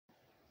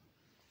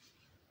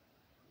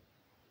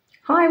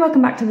Hi,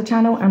 welcome back to the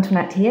channel.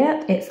 Antoinette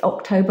here. It's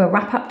October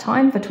wrap-up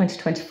time for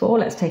 2024.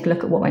 Let's take a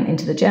look at what went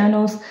into the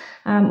journals,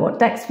 what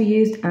decks we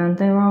used, and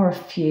there are a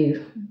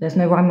few. There's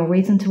no rhyme or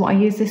reason to what I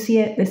used this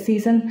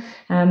season,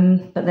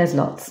 but there's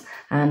lots,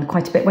 and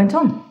quite a bit went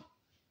on.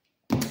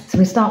 So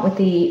we start with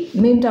the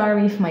Moon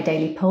Diary for my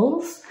daily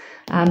pulls.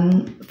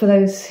 For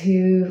those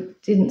who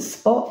didn't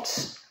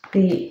spot,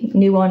 the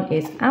new one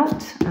is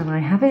out, and I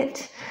have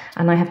it,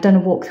 and I have done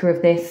a walkthrough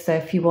of this, so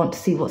if you want to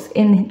see what's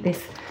in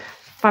this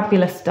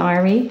fabulous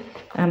diary.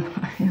 I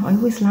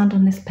always land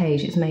on this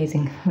page, it's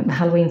amazing, the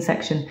Halloween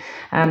section.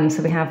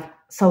 So we have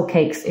soul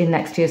cakes in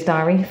next year's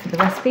diary for the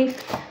recipe,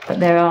 but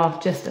there are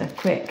just a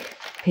quick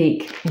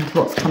peek into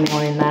what's coming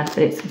on in there, but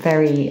it's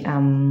very,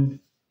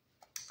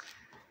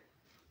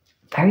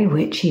 very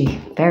witchy,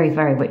 very,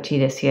 very witchy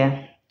this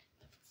year,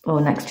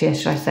 or next year,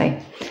 should I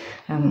say.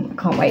 I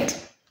can't wait.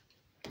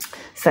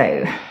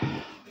 So,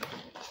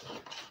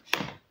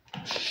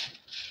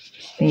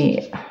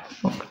 the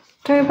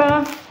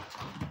October.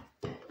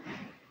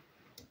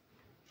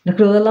 Look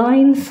at all the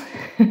lines.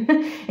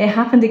 It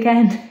happened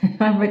again.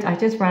 I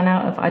just ran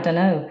out of, I don't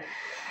know,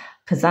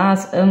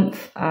 pizzazz,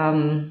 oomph.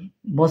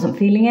 Wasn't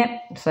feeling it.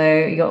 So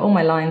you got all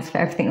my lines for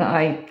everything that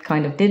I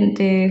kind of didn't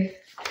do.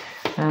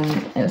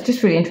 It was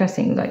just really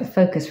interesting. Like the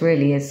focus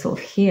really is sort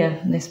of here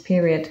in this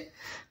period.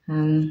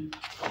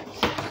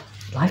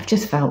 Life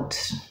just felt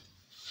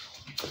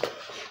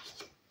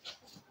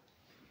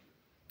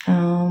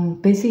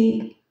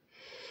busy,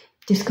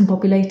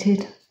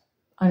 discombobulated,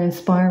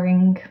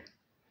 uninspiring.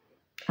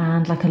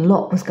 And like a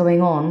lot was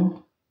going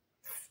on,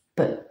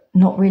 but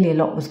not really a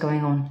lot was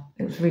going on.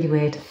 It was really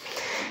weird.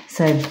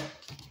 So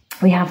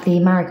we have the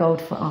marigold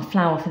for our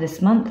flower for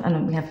this month,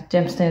 and we have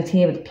gemstones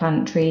here with the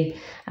planetary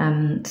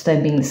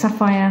stone being the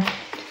sapphire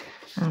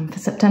for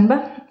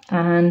September.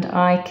 And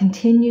I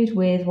continued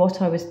with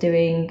what I was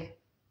doing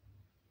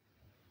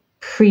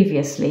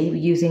previously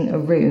using a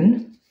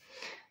rune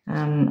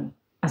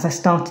as I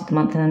started the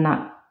month, and then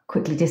that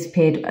quickly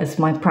disappeared as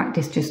my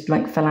practice just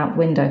like fell out the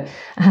window.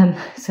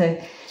 So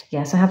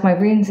yes, I have my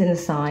runes in the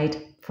side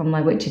from my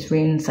witch's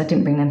runes. I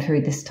didn't bring them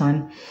through this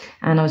time,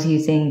 and I was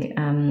using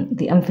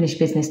the Unfinished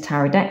Business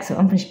Tarot deck. So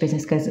Unfinished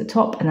Business goes at the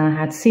top, and then I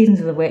had Seasons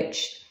of the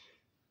Witch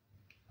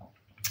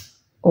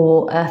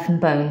or Earth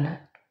and Bone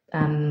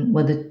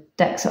were the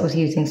decks that I was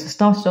using. So I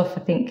started off,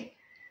 I think,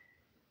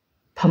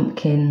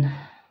 Pumpkin.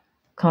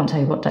 Can't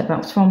tell you what deck that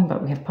was from,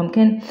 but we have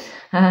Pumpkin.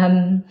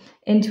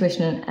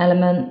 Intuition and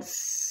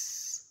Elements.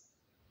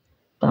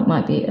 That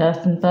might be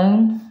Earth and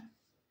Bone.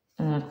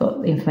 And I've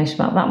got the information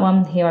about that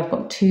one. Here I've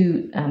got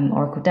two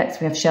oracle decks.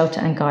 We have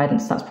Shelter and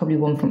Guidance. That's probably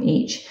one from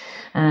each.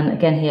 And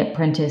again here,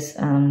 Apprentice,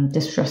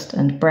 Distrust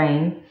and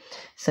Brain.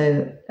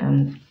 So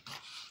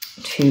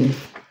two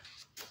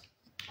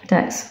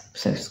decks.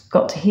 So it's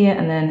got to here,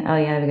 and then, oh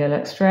yeah, there we go.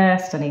 Look,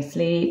 stressed, I need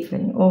sleep,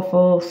 feeling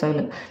awful. So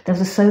look, there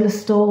was a solar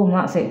storm.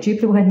 That's it.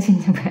 Jupiter went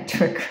into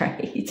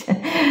retrograde.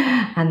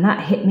 And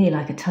that hit me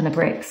like a ton of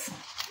bricks.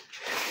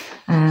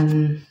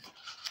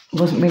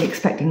 Wasn't really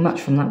expecting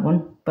much from that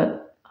one,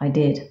 but I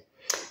did.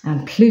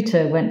 And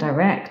Pluto went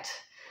direct,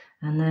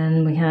 and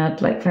then we had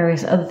like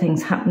various other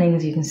things happening,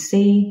 as you can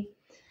see.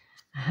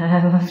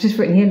 I've just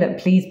written here, look,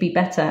 please be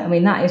better. I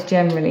mean, that is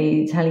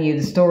generally telling you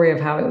the story of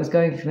how it was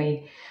going for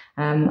me.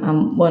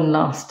 And one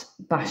last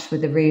bash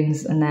with the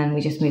runes, and then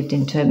we just moved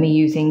into me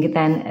using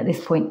then at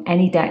this point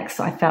any decks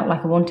I felt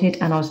like I wanted,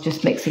 and I was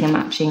just mixing and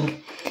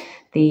matching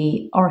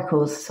the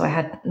oracles. So I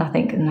had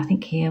nothing, and I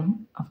think here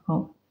I've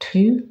got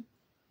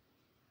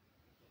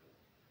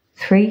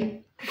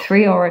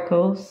three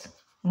oracles.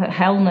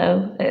 Hell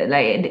no.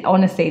 Like,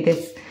 honestly,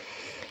 this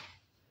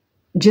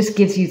just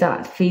gives you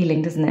that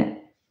feeling, doesn't it?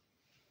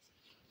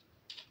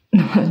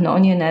 Not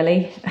on your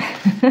Nelly.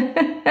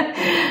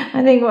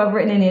 I think what I've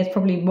written in here is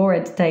probably more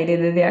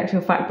entertaining than the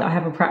actual fact that I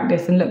have a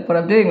practice and look what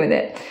I'm doing with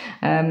it.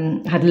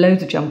 Had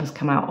loads of jumpers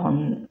come out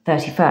on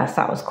 31st.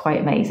 That was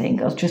quite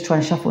amazing. I was just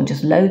trying to shuffle and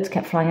just loads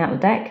kept flying out the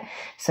deck.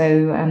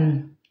 So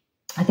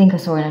I think I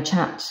saw in a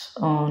chat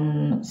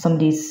on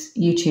somebody's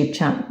YouTube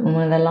chat on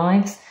one of their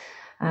lives,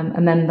 a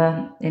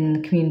member in the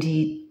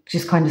community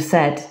just kind of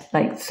said,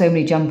 like, so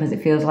many jumpers,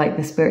 it feels like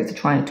the spirits are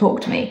trying to talk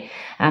to me.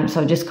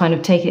 So I've just kind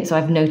of taken it, so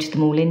I've noted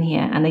them all in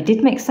here, and they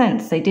did make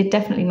sense. They did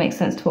definitely make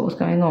sense to what was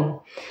going on.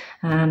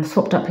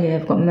 Swapped up here,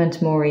 I've got Memento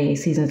Mori,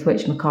 Seasons of the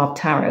Witch, Macabre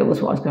Tarot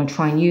was what I was going to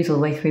try and use all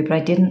the way through, but I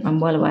didn't. I'm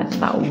well aware that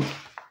that all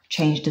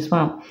changed as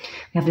well.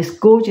 We have this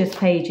gorgeous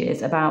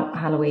pages about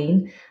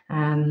Halloween.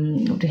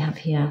 What do we have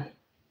here?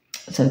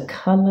 So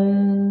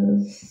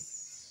colours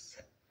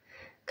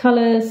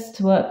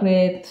to work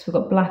with. So we've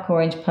got black,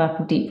 orange,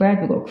 purple, deep red.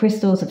 We've got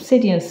crystals,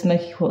 obsidian,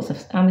 smoky quartz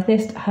of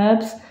amethyst,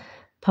 herbs,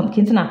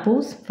 pumpkins and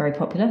apples, very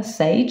popular.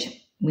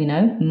 Sage, we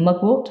know.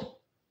 Mugwort,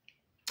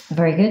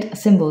 very good.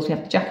 Symbols, we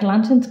have the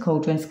jack-o'-lanterns,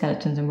 cauldron,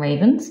 skeletons and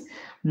ravens.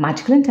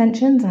 Magical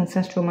intentions,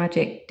 ancestral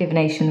magic,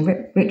 divination,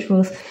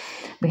 rituals.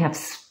 We have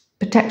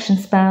protection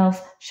spells,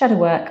 shadow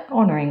work,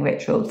 honouring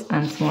rituals,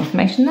 and some more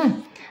information there.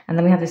 And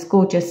then we have this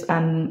gorgeous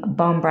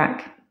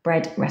barmbrack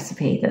bread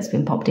recipe that's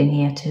been popped in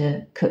here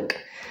to cook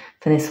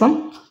for this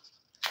one.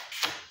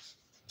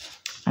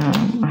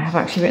 I have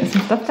actually written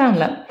some stuff down,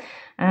 look,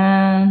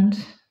 and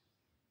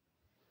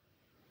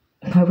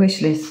my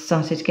wish list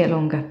started to get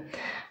longer.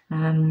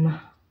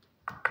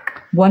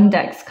 One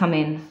deck's come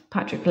in,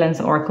 Patrick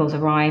Valenza Oracle's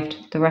arrived,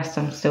 the rest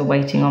I'm still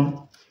waiting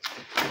on.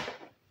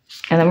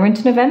 And then we're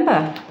into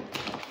November.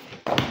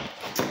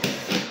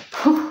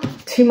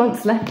 2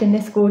 months left in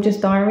this gorgeous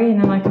diary,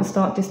 and then I can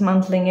start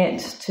dismantling it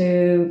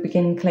to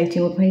begin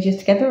collating all the pages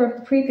together of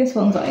the previous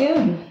ones that I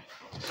own.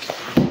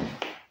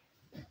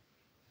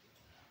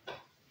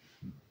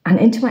 And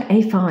into my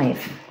A5.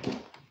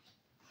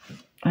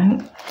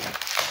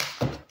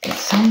 It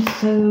sounds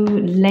so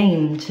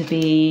lame to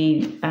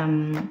be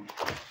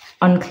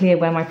unclear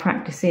where my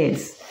practice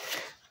is,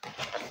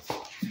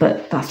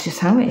 but that's just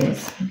how it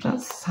is.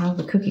 That's how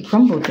the cookie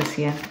crumbled this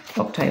year,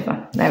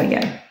 October. There we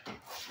go.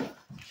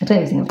 I don't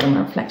even think I've done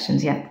my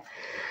reflections yet.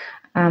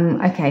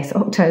 Okay, so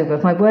October.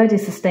 My word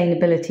is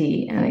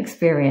sustainability and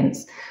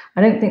experience.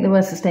 I don't think the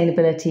word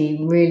sustainability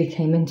really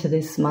came into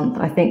this month.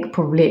 I think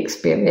probably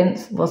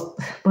experience was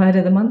the word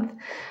of the month.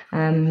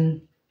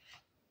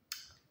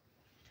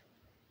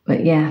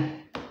 But yeah,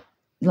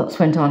 lots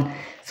went on.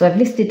 So I've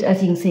listed,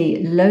 as you can see,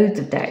 loads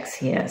of decks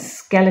here.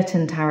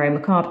 Skeleton Tarot,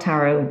 Macabre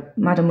Tarot,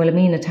 Madame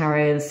Wilhelmina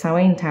Tarot,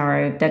 Samhain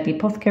Tarot, Deadly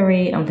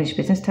Apothecary, Unfinished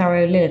Business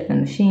Tarot, Lilith and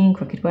the Machine,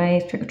 Crooked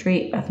Ways, Trick or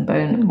Treat, Earth and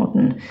Bone,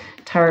 Modern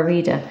Tarot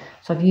Reader.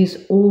 So I've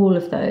used all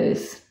of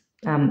those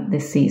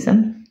this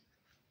season.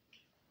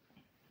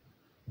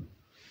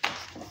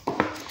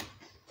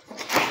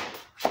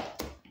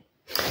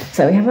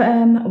 So we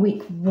have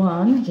week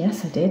 1.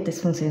 Yes, I did.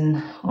 This one's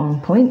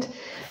on point.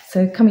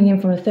 So coming in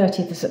from the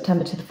 30th of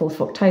September to the 4th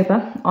of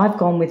October, I've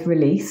gone with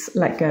release,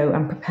 let go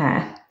and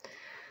prepare.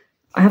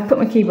 I have put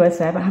my keywords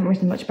there, but I haven't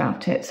written much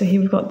about it. So here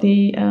we've got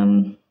the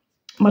Madame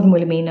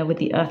Wilhelmina with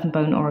the Earth and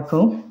Bone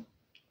Oracle.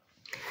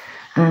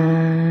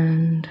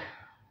 And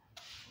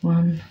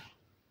one,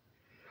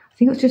 I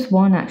think it was just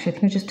one actually. I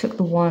think I just took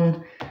the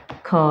one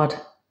card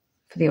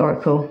for the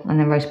Oracle and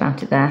then wrote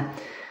about it there.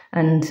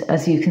 And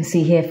as you can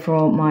see here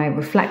for my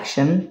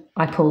reflection,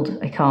 I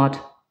pulled a card.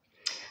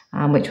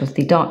 Which was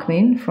the Dark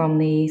Moon from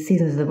the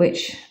Seasons of the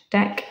Witch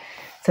deck.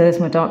 So there's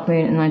my Dark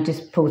Moon, and I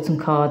just pulled some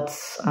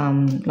cards,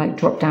 like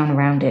dropped down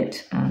around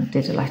it, and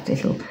did a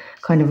little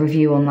kind of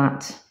review on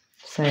that.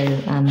 So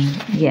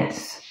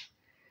yes,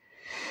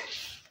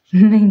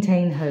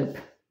 maintain hope.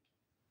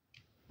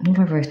 What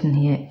have I written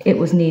here? It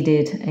was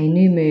needed, a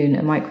new moon,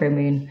 a micro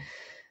moon.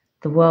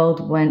 The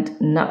world went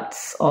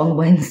nuts on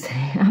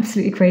Wednesday.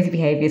 Absolutely crazy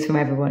behaviours from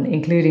everyone,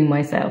 including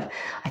myself.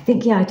 I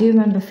think, yeah, I do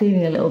remember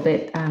feeling a little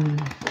bit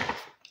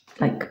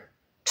like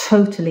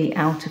totally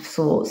out of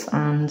sorts,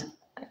 and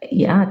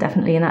yeah,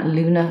 definitely in that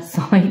lunar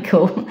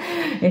cycle,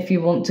 if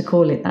you want to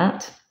call it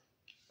that.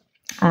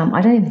 I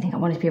don't even think I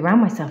wanted to be around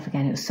myself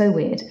again. It was so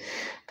weird,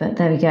 but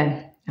there we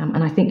go.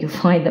 And I think you'll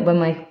find that when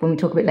we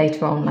talk a bit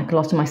later on, like a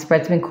lot of my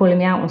spreads have been calling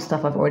me out on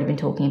stuff I've already been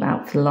talking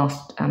about for the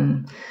last, I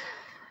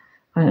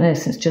don't know,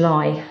 since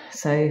July.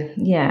 So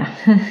yeah,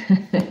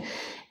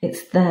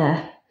 it's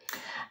there.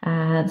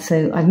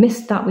 So I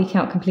missed that week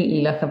out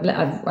completely. Look,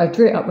 I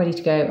drew it up ready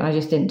to go, and I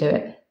just didn't do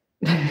it.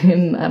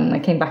 I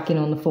came back in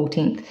on the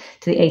 14th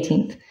to the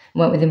 18th,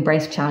 went with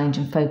Embrace Challenge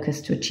and Focus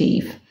to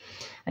Achieve.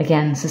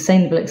 Again,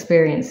 sustainable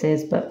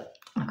experiences, but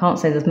I can't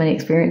say there's many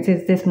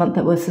experiences this month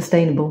that were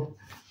sustainable.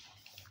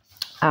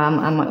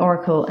 And my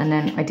Oracle, and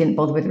then I didn't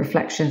bother with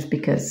reflections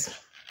because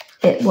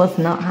it was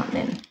not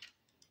happening.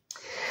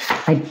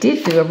 I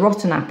did do a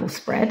Rotten Apple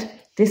spread.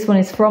 This one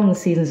is from the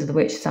Seasons of the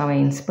Witch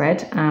Samhain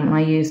spread. I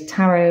used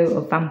Tarot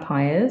of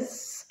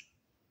Vampires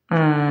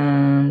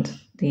and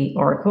the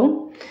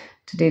Oracle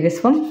to do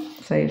this one.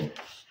 So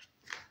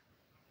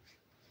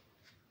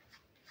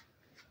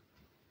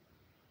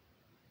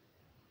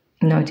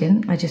no, I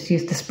didn't. I just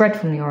used the spread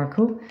from the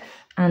Oracle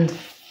and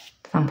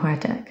the Vampire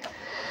deck.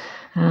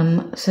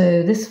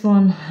 So this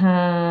one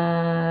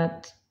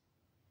had,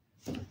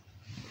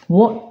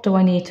 what do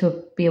I need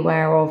to be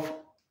aware of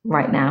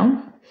right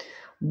now?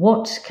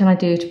 What can I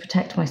do to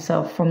protect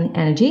myself from the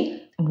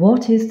energy?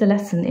 What is the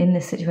lesson in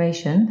this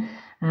situation?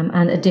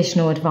 And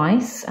additional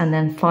advice. And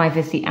then 5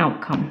 is the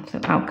outcome. So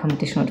outcome,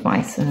 additional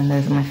advice. And then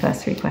those are my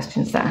first 3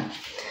 questions there.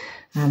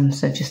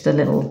 So just a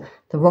little,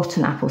 the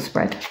Rotten Apple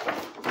spread.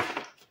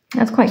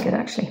 That's quite good,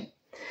 actually.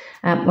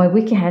 My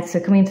week ahead, so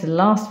coming into the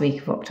last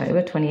week of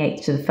October,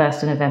 28th to the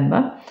 1st of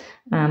November,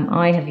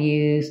 I have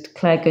used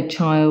Claire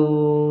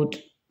Goodchild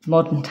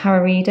Modern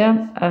Tarot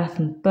Reader, Earth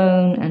and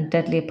Bone, and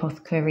Deadly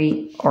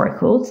Apothecary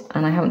Oracles.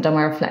 And I haven't done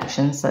my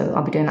reflections, so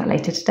I'll be doing that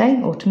later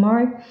today or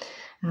tomorrow.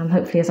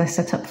 Hopefully as I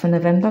set up for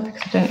November,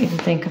 because I don't even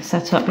think I've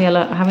set up. Yeah,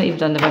 look, I haven't even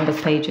done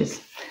November's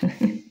pages.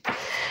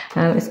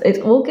 It's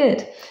all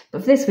good.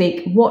 But for this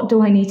week, what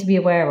do I need to be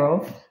aware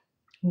of?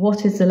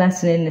 What is the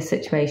lesson in this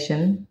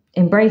situation?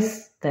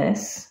 Embrace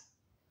this.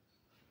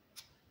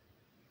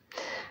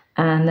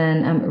 And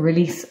then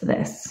release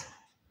this.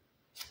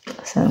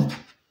 So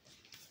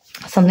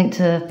something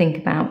to think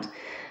about.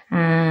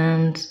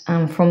 And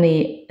from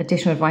the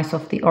additional advice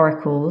off the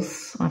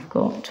oracles, I've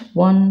got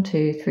 1,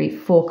 2, 3,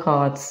 4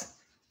 cards.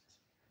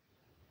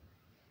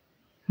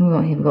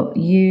 We've got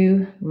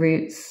you,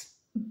 roots,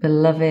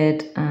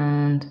 beloved,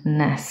 and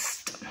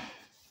nest.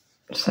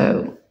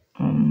 So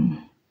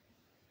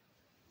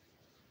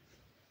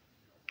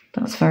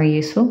that's very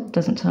useful.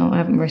 Doesn't tell. I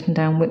haven't written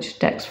down which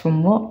deck's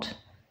from what.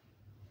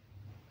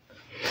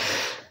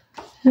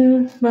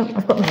 Well,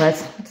 I've got the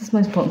words. That's the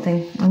most important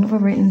thing. And what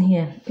have I written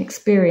here?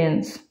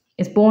 Experience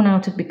is born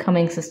out of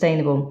becoming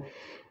sustainable.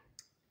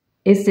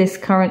 Is this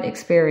current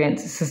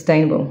experience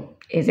sustainable?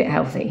 Is it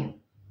healthy?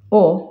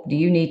 Or do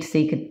you need to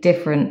seek a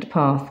different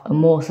path, a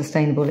more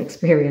sustainable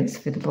experience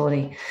for the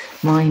body,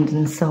 mind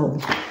and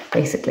soul,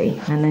 basically?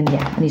 And then,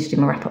 yeah, I need to do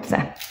my wrap-ups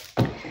there.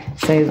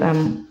 So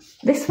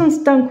this one's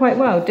done quite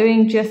well.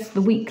 Doing just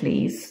the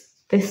weeklies,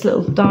 this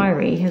little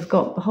diary has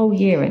got the whole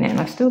year in it, and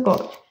I've still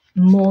got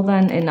more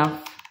than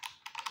enough.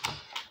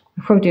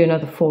 I'll probably do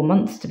another 4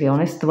 months, to be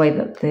honest, the way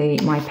that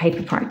my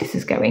paper practice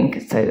is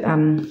going. So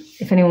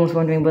if anyone was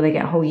wondering, will they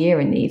get a whole year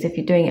in these? If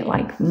you're doing it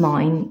like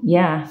mine,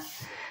 yeah,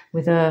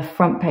 with a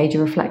front page,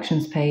 a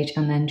reflections page,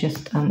 and then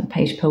just a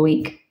page per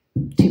week,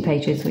 2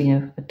 pages, or, you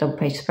know, a double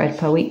page spread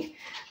per week.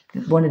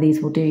 One of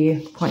these will do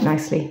you quite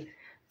nicely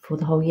for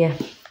the whole year.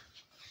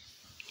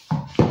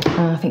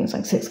 I think it's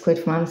like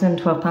 £6 from Amazon,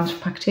 £12 for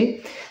pack 2.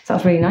 So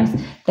that's really nice.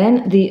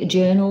 Then the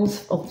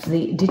journals of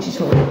the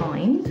digital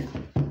kind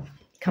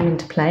come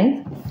into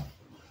play.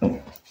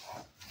 Oh,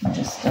 I'll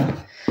just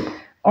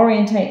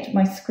orientate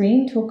my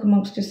screen, talk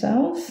amongst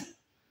yourselves.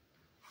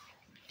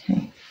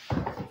 Okay,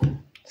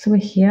 so we're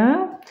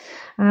here.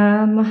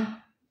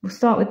 We'll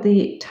start with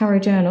the tarot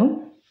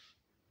journal.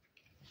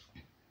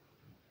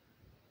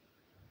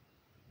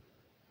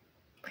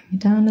 Bring it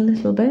down a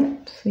little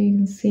bit so you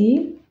can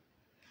see.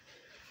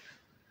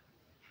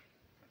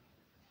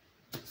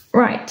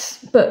 Right,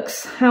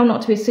 books. How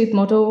Not to Be a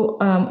Supermodel.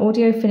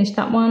 Audio, finished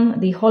that one.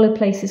 The Hollow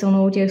Places on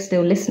audio,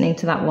 still listening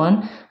to that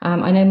one.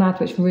 I know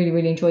Madwitch really,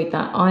 really enjoyed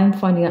that. I'm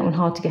finding that one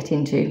hard to get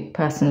into,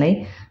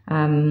 personally.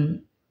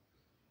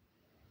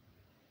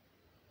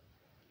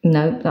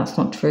 No, that's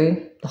not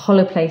true. The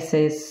Hollow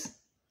Places,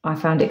 I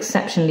found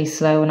exceptionally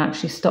slow and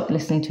actually stopped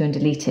listening to and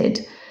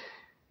deleted.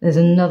 There's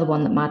another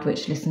one that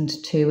Madwitch listened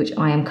to, which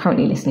I am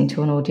currently listening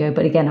to on audio.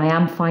 But again, I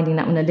am finding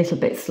that one a little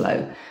bit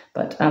slow.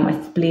 But I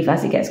believe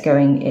as it gets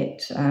going,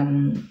 it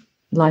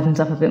livens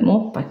up a bit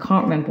more. But I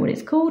can't remember what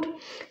it's called.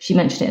 She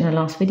mentioned it in her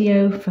last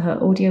video for her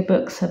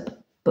audiobooks, her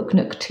Book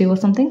Nook 2 or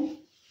something.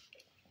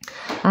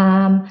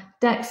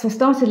 Decks. I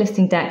started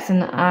listing decks,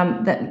 and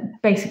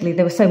that basically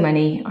there were so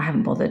many, I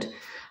haven't bothered.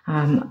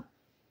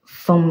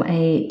 From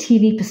a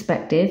TV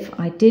perspective,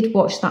 I did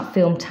watch that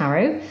film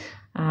Tarot.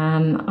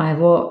 I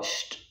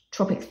watched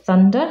Tropic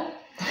Thunder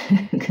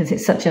because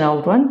it's such an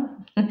old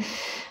one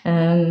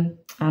and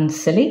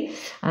silly.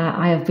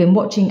 I have been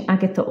watching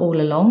Agatha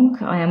all along.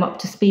 I am up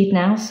to speed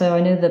now, so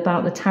I know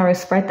about the tarot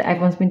spread that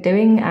everyone's been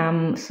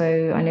doing.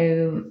 So I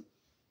know,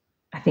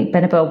 I think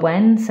Benabel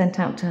Wen sent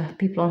out to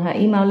people on her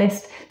email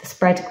list the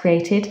spread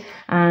created,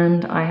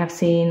 and I have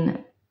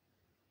seen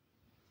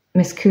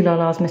Miss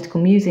Kulala's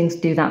Mystical Musings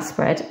do that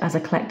spread as a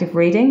collective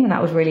reading, and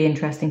that was really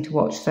interesting to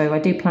watch. So I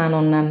do plan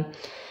on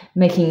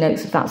making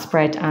notes of that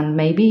spread and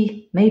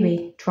maybe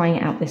trying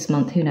it out this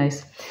month, who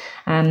knows.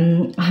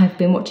 I've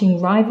been watching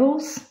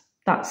Rivals.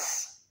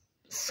 That's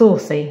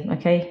saucy,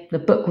 okay? The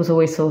book was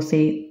always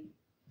saucy.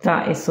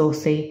 That is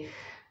saucy.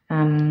 I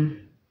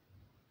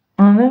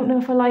don't know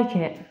if I like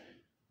it.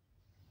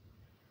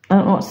 I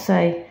don't know what to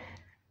say.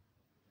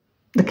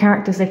 The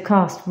characters they've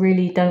cast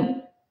really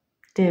don't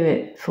do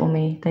it for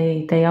me.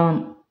 They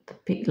aren't,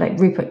 like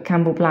Rupert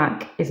Campbell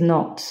Black is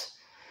not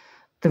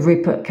the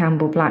Rupert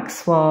Campbell Black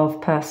suave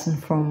person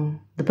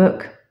from the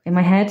book in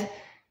my head.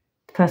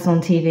 The person on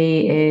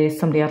TV is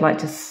somebody I'd like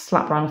to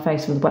slap around the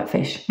face with a wet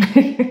fish.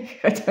 I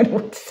don't know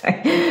what to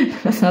say.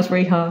 That sounds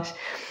really harsh.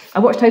 I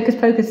watched Hocus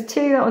Pocus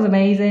 2. That was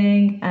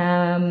amazing.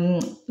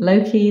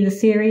 Loki, the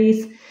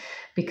series,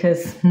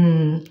 because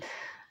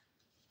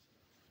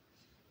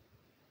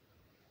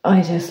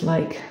I just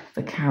like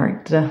the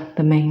character,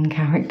 the main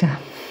character.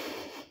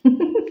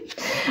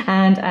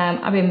 And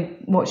I've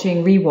been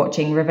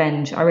rewatching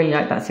Revenge. I really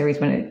liked that series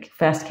when it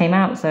first came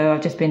out, so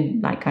I've just been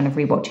like kind of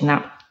rewatching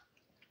that.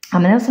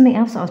 And there was something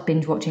else that I was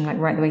binge watching like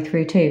right the way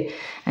through too.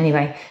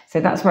 Anyway,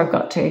 so that's where I've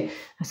got to.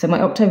 So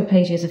my October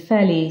pages are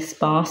fairly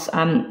sparse.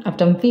 I've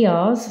done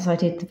VRs, so I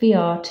did the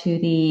VR to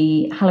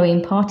the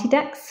Halloween party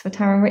decks for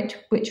Tarot and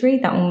Witchery.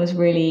 That one was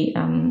really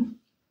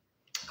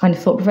kind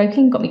of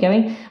thought-provoking, got me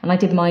going. And I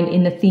did mine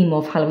in the theme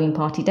of Halloween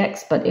party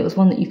decks, but it was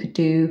one that you could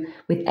do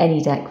with any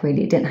deck,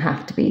 really. It didn't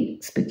have to be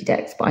spooky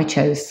decks, but I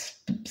chose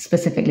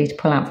specifically to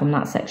pull out from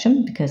that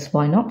section because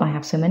why not? I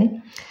have so many.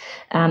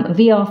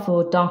 VR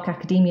for Dark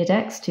Academia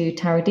decks to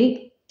Tarot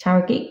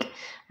Geek.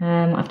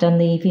 I've done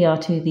the VR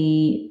to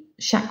the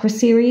Chakra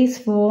series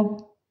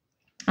for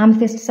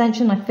Amethyst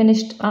Ascension. I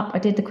finished up, I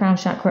did the Crown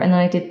Chakra, and then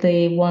I did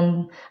the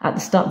one at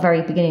the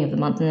very beginning of the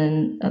month, and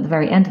then at the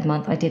very end of the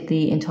month I did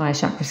the entire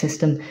chakra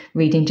system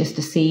reading just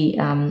to see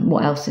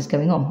what else is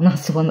going on. And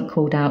that's the one that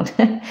called out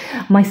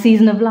my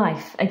season of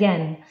life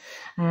again.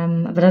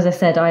 But as I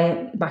said,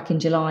 back in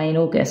July and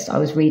August, I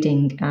was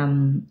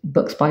reading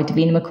books by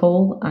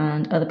Divination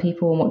and other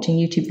people, and watching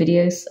YouTube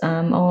videos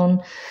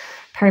on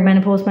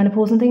perimenopause,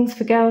 menopause and things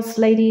for girls,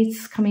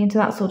 ladies coming into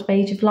that sort of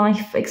age of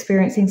life,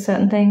 experiencing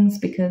certain things,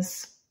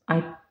 because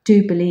I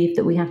do believe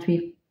that we have to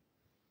be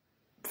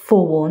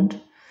forewarned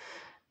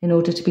in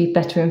order to be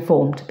better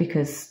informed,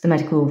 because the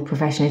medical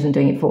profession isn't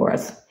doing it for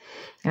us.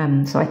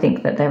 So I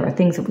think that there are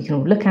things that we can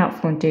all look out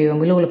for and do, and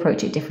we'll all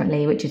approach it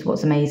differently, which is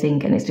what's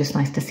amazing. And it's just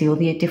nice to see all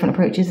the different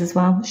approaches as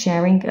well,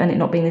 sharing, and it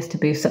not being this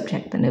taboo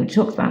subject that nobody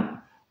talks about.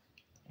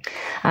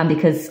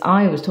 Because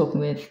I was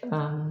talking with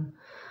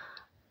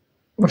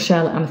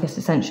Rochelle at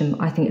AmethystAscension,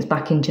 I think it's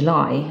back in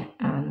July,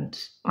 and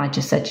I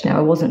just said, you know,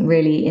 I wasn't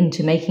really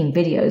into making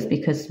videos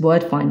because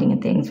word finding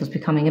and things was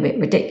becoming a bit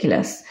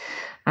ridiculous,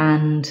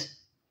 and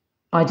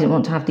I didn't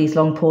want to have these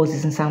long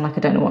pauses and sound like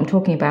I don't know what I'm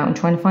talking about and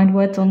trying to find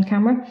words on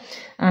camera.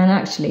 And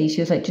actually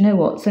she was like, do you know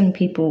what, so many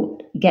people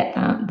get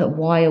that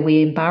why are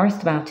we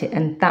embarrassed about it?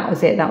 And that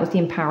was it. That was the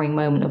empowering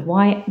moment of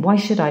why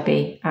should I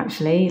be?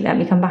 Actually, let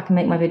me come back and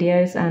make my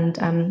videos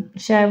and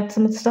share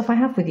some of the stuff I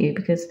have with you,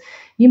 because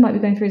you might be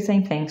going through the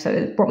same thing. So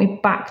it brought me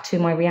back to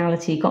my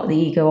reality, got the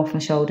ego off my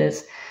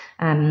shoulders.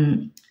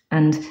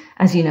 And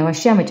as you know, I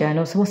share my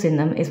journal, so what's in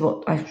them is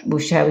what I will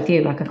share with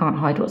you. Like, I can't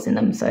hide what's in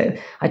them. So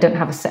I don't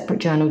have a separate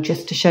journal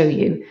just to show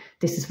you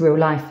this is real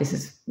life. This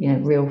is, you know,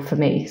 real for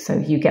me. So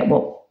you get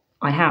what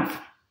I have,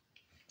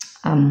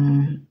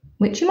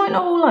 which you might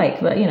not all like,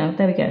 but you know,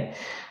 there we go.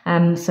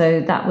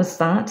 So that was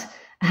that.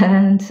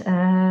 And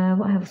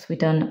what else have we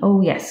done? Oh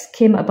yes,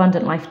 Kim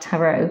Abundant Life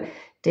Tarot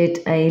did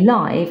a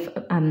live,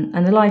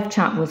 and the live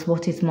chat was,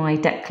 what is my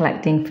deck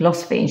collecting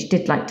philosophy? And she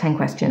did like 10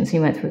 questions. So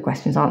you went through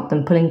questions, answered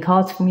them, pulling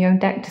cards from your own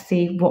deck to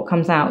see what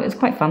comes out. It was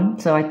quite fun.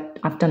 So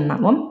I've done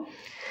that one.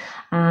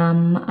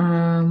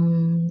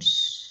 And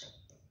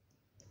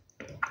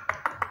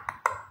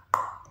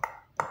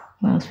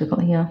what else we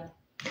got here?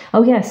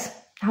 Oh yes,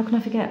 how can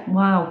I forget?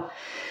 Wow.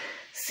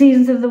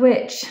 Seasons of the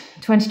Witch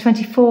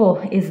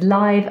 2024 is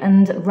live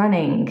and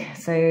running.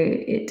 So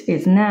it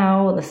is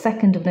now the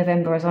 2nd of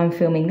November as I'm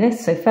filming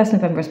this. So 1st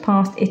November has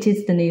passed. It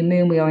is the new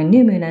moon. We are in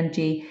new moon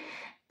energy.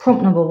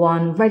 Prompt number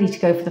 1, ready to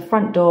go for the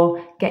front door.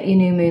 Get your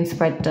new moon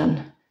spread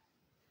done.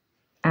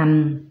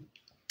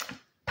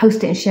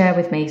 Post it and share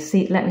with me.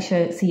 Let me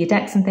see your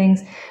decks and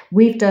things.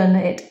 We've done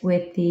it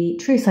with the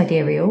True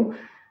Sidereal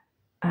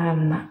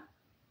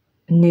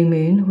new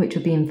moon, which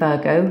would be in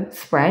Virgo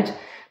spread.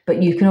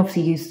 But you can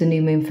obviously use the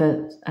new moon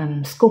for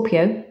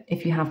Scorpio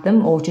if you have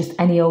them, or just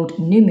any old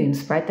new moon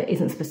spread that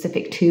isn't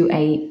specific to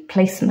a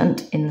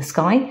placement in the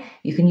sky.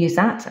 You can use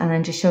that and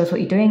then just show us what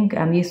you're doing.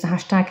 Use the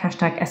hashtag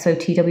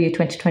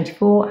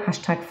SOTW2024,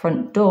 hashtag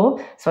front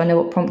door, so I know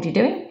what prompt you're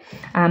doing.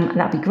 And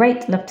that'd be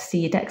great. Love to see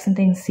your decks and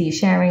things, see you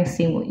sharing,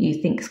 seeing what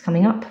you think is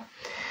coming up.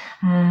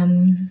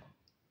 And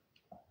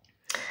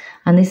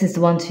this is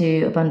the one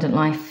to Abundant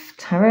Life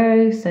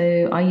Tarot.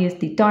 So I used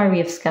the Diary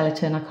of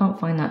Skeleton. I can't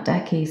find that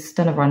deck. He's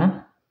done a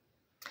runner.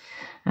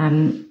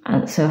 And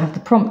so I have the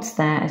prompts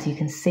there, as you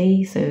can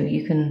see. So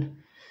you can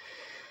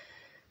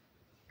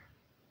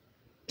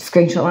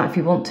screenshot that if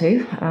you want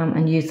to,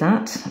 and use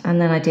that. And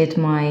then I did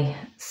my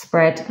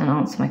spread and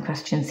answer my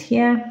questions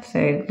here.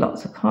 So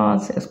lots of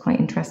cards. It was quite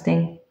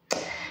interesting.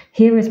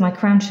 Here is my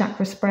crown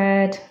chakra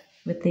spread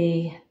with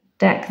the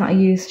deck that I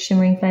used,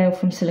 Shimmering Veil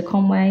from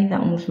Silicon Way. That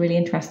one was really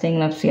interesting.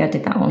 And obviously I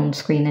did that on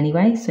screen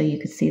anyway, so you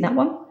could see that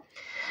one.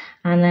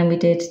 And then we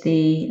did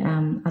the,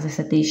 as I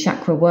said, the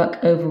chakra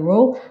work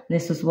overall. And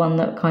this was one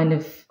that kind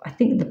of, I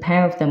think the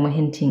pair of them were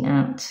hinting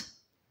at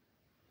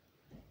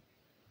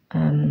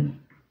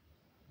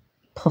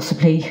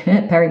possibly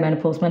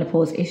perimenopause,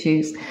 menopause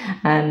issues.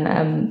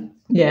 And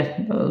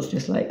yeah, I was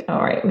just like,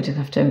 all right, we just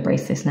have to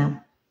embrace this now.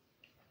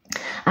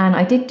 And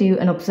I did do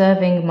an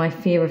observing my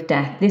fear of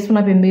death. This one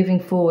I've been moving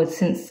forward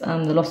since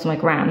the loss of my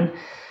gran,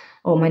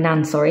 or my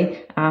nan,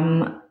 sorry.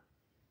 And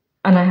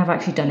I have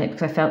actually done it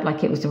because I felt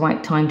like it was the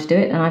right time to do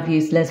it. And I've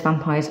used Les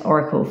Vampire's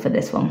Oracle for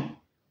this one.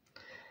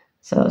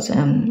 So it's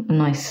a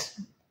nice,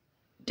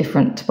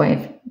 different way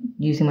of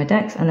using my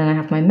decks. And then I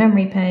have my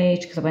memory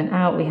page because I went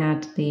out. We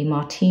had the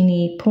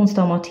martini,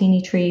 Pornstar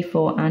martini tree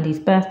for Andy's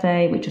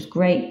birthday, which was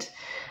great.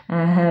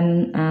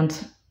 And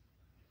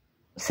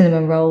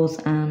cinnamon rolls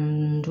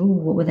and, ooh,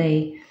 what were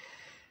they?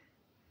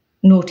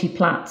 Naughty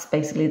plats,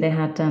 basically. They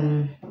had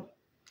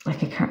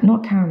like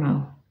not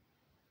caramel.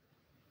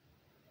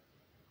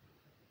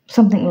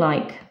 Something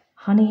like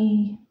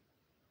honey.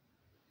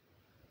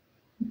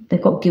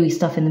 They've got gooey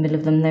stuff in the middle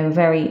of them. They were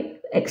very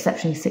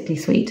exceptionally sickly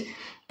sweet.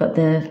 But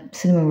the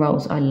cinnamon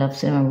rolls, I love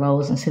cinnamon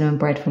rolls and cinnamon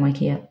bread from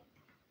IKEA.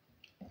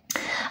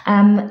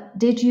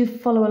 Did you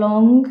follow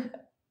along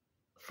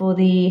for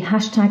the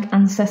hashtag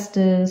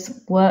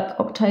Ancestors Work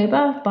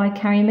October by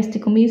Carrie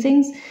Mystical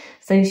Musings?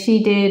 So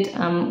she did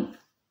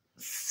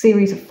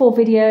series of 4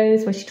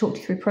 videos where she talked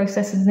you through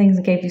processes and things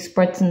and gave you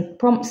spreads and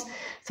prompts.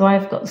 So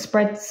I've got the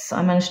spreads.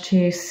 I managed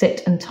to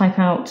sit and type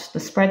out the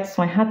spreads,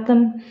 so I had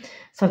them.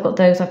 So I've got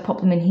those. I've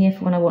popped them in here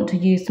for when I want to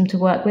use them to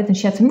work with. And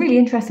she had some really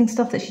interesting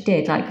stuff that she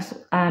did, like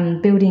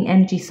building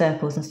energy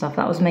circles and stuff.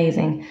 That was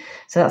amazing.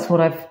 So that's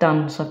what I've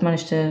done. So I've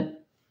managed to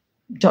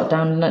jot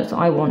down the notes that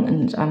I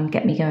want and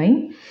get me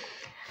going.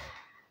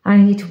 I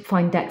need to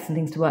find decks and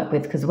things to work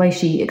with, because the way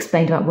she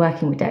explained about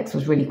working with decks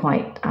was really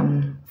quite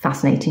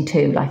fascinating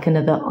too, like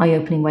another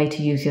eye-opening way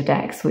to use your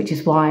decks, which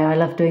is why I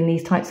love doing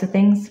these types of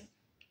things.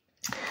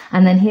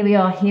 And then here we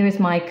are. Here is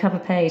my cover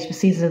page for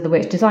Seasons of the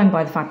Witch, designed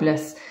by the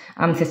fabulous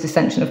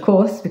AmethystAscension, of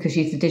course, because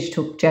she's the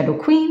digital journal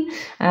queen.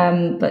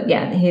 But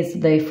yeah, here's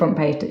the front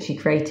page that she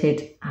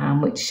created,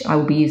 which I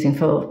will be using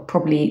for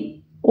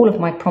probably all of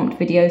my prompt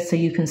videos, so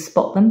you can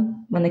spot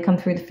them when they come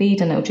through the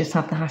feed, and it'll just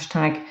have the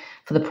hashtag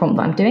for the prompt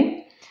that I'm doing.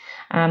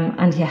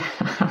 And yeah,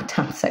 how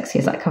damn sexy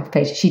is that cover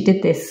page? She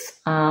did this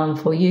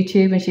for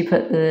YouTube, and she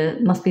put the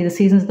Must Be the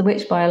Seasons of the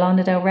Witch by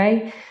Lana Del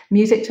Rey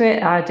music to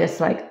it. I just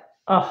like,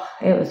 oh,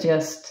 it was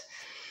just...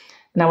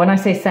 Now, when I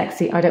say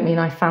sexy, I don't mean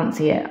I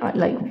fancy it.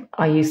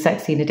 I use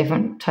sexy in a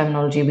different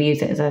terminology. We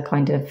use it as a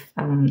kind of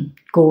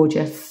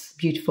gorgeous,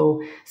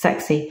 beautiful,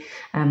 sexy,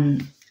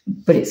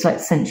 but it's like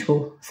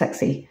sensual,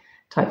 sexy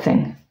type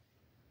thing.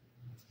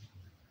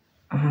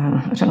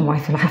 I don't know why I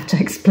feel I have to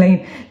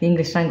explain the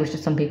English language to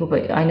some people,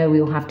 but I know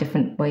we all have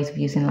different ways of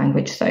using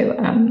language. So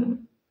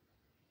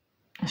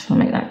I just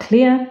want to make that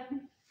clear.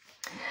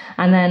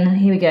 And then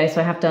here we go. So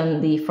I have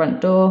done the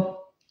front door.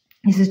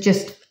 This is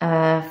just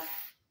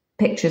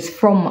pictures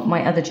from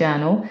my other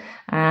journal,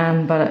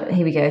 but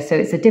here we go. So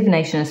it's a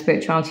Divination and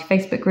Spirituality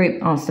Facebook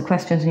group. Answer the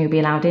questions and you'll be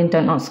allowed in.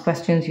 Don't answer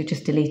questions, you're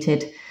just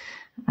deleted,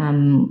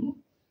 and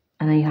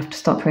then you have to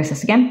start the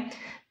process again.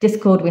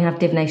 Discord, we have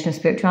Divination and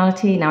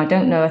Spirituality. Now I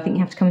don't know, I think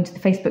you have to come into the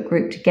Facebook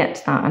group to get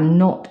to that. I'm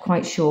not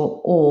quite sure.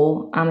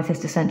 Or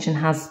AmethystAscension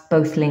has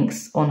both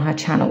links on her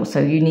channel,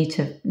 so you need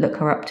to look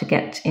her up to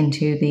get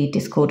into the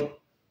Discord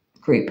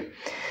group.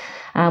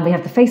 We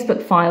have the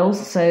Facebook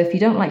files. So if you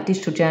don't like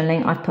digital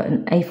journaling, I've put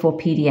an A4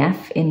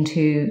 PDF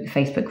into the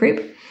Facebook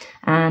group,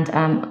 and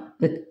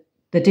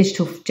the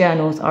digital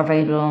journals are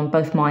available on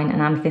both mine and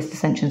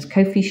AmethystAscension's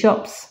Kofi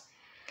shops,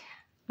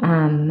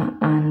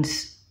 and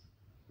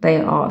they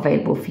are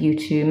available for you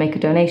to make a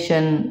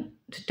donation,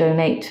 to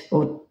donate,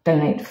 or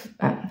donate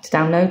to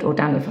download, or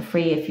download for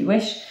free if you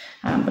wish.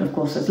 But of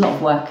course, there's a lot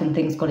of work and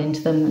things got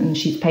into them, and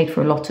she's paid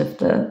for a lot of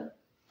the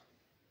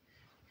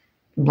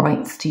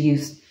rights to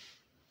use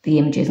the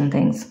images and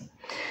things.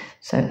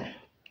 So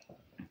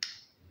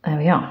there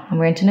we are, and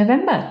we're into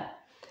November.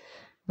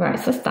 Right,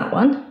 so that's that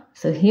one.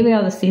 So here we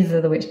are, the Seasons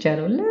of the Witch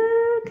journal.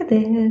 Look at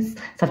this.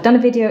 So I've done a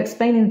video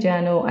explaining the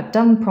journal. I've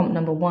done prompt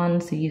number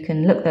 1, so you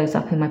can look those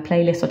up in my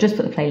playlist. I'll just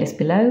put the playlist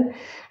below,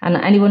 and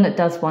anyone that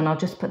does one, I'll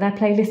just put their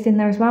playlist in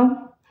there as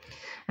well.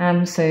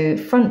 So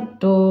front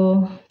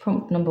door,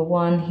 prompt number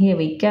 1, here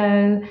we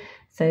go.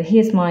 So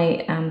here's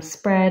my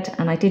spread,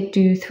 and I did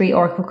do 3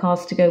 oracle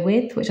cards to go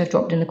with, which I've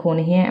dropped in the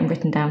corner here and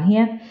written down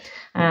here.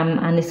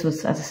 And this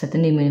was, as I said, the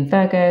new moon in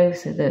Virgo,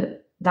 so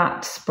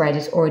that spread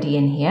is already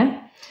in here.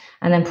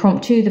 And then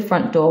prompt 2, the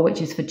front door,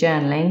 which is for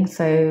journaling.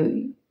 So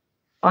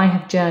I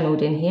have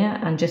journaled in here,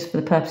 and just for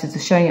the purposes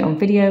of showing it on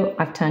video,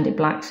 I've turned it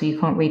black so you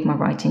can't read my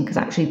writing, because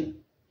actually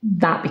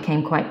that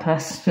became quite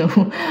personal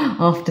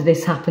after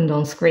this happened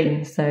on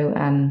screen. So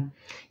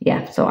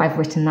yeah, so I've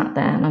written that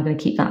there, and I'm going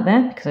to keep that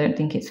there because I don't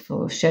think it's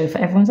for show for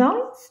everyone's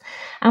eyes.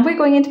 And we're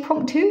going into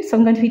prompt 2, so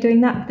I'm going to be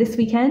doing that this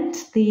weekend,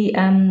 the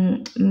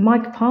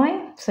magpie.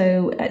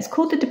 So it's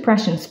called the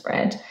depression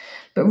spread,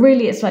 but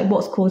really it's like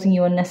what's causing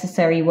you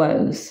unnecessary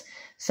woes.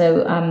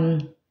 So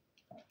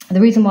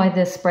the reason why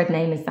the spread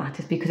name is that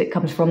is because it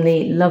comes from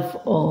the Love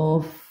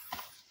of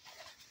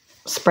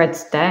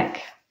Spreads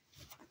deck.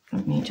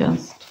 Let me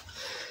just...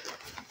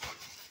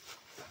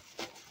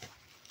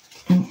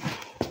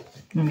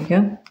 There we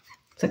go.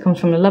 So it comes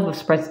from the Love of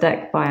Spreads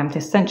deck by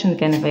AmethystAscension,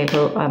 again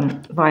available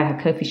via her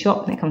Kofi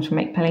shop, and it comes from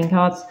Make Playing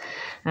Cards.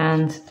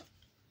 And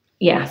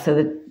yeah,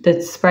 so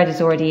the spread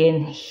is already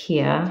in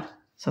here.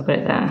 So I've got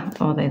it there.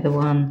 Are they the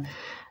one?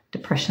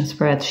 Depression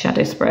spread,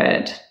 shadow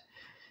spread,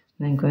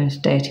 and then going into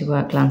deity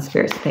work, land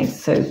spirits, and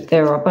things. So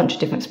there are a bunch of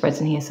different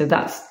spreads in here. So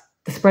that's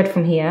the spread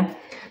from here.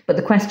 But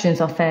the questions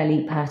are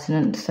fairly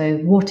pertinent. So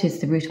what is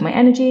the root of my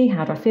energy?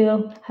 How do I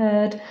feel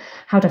heard?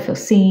 How do I feel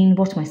seen?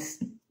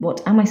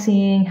 What am I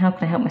seeing? How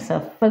can I help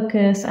myself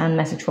focus? And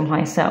message from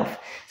higher self.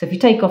 So if you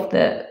take off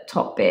the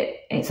top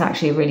bit, it's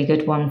actually a really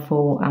good one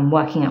for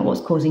working out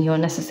what's causing your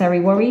unnecessary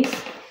worries.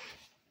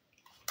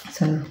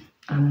 So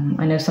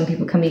I know some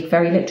people can be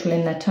very literal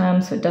in their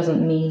terms, so it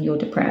doesn't mean you're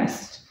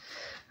depressed.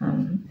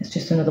 It's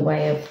just another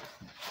way of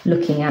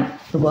looking at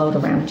the world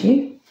around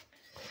you.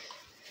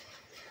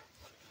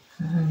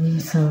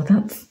 So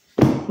that's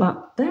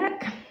that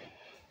deck.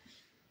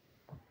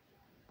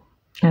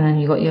 And then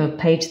you've got your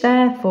page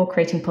there for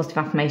creating positive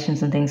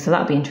affirmations and things. So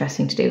that'll be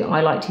interesting to do.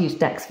 I like to use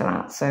decks for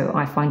that. So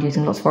I find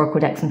using lots of oracle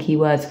decks and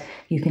keywords,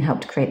 you can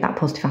help to create that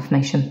positive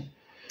affirmation.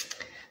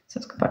 So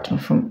let's go back to my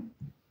front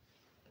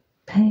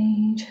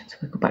page. So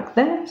we go back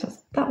there. So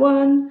that's that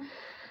one.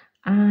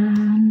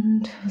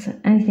 And was there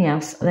anything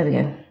else? There we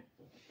go.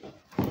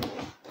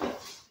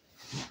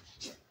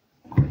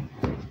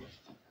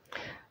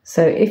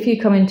 So if you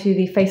come into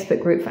the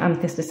Facebook group for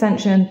Amethyst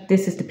Ascension,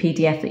 this is the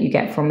PDF that you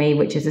get from me,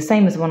 which is the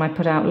same as the one I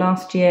put out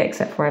last year,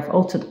 except for I've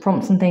altered the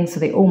prompts and things so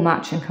they all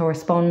match and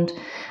correspond.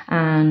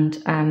 And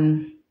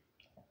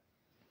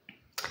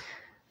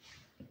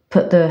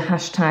put the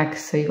hashtag,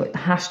 so you've got the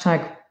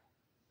hashtag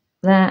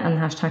there and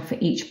the hashtag for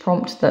each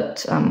prompt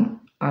that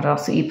I'd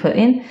ask that you put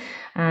in.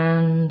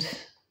 And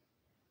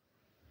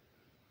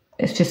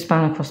it's just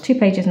span across 2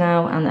 pages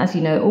now. And as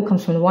you know, it all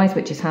comes from the Wise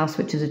Witch's house,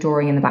 which is a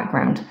drawing in the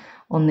background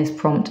on this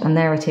prompt, and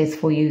there it is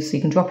for you, so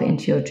you can drop it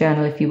into your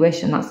journal if you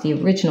wish. And that's the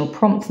original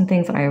prompts and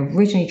things that I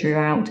originally drew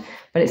out,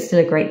 but it's still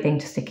a great thing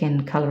to stick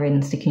in, colour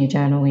in, stick in your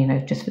journal, you know,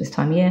 just for this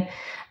time of year.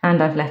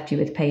 And I've left you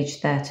with a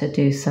page there to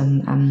do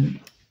some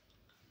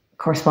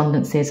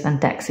correspondences and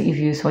decks that you've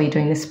used while you're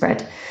doing this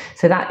spread.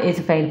 So that is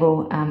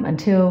available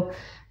until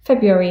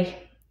February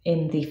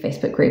in the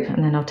Facebook group,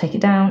 and then I'll take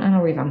it down and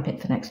I'll revamp it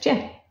for next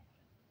year.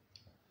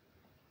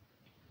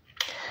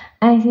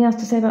 Anything else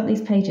to say about these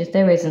pages?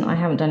 There isn't. I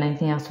haven't done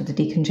anything else with the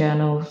Deacon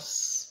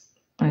journals.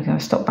 Okay, I'll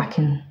stop back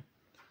in.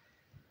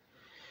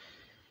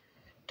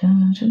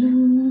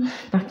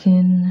 Back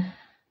in.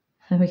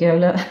 There we go,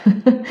 look.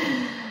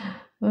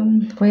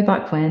 Way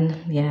back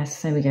when.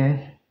 Yes, there we go.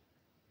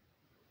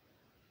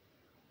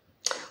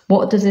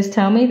 What does this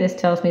tell me? This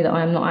tells me that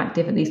I am not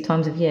active at these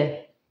times of year.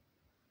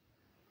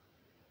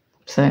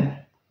 So,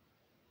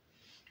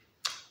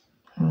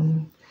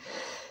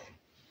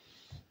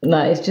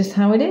 that is just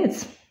how it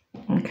is.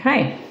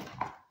 Okay,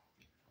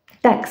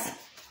 decks.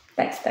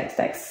 So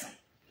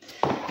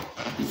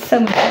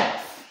many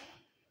decks.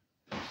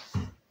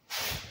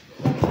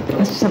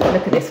 Let's just have a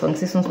look at this one,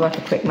 because this one's worth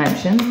a quick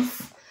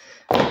mentions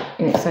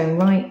in its own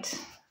right.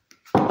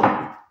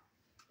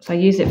 So I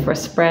use it for a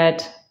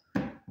spread.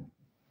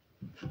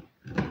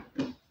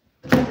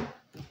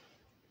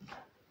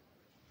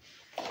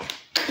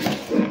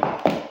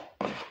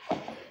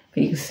 But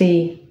you can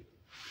see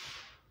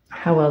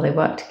how well they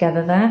work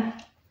together there.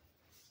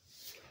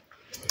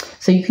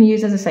 So you can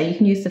use, as I say, you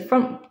can use the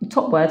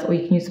top words, or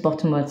you can use the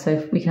bottom words.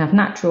 So we can have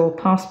natural,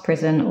 past,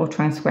 prison, or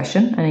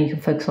transgression, and then you can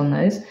focus on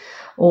those.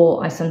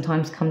 Or I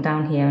sometimes come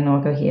down here and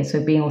I'll go here.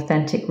 So being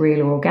authentic,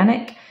 real, or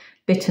organic,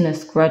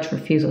 bitterness, grudge,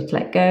 refusal to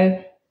let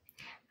go,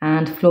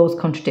 and flaws,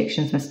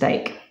 contradictions,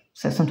 mistake.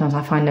 So sometimes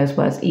I find those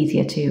words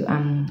easier to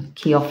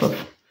key off of.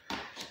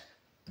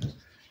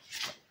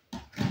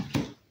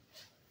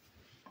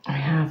 I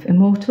have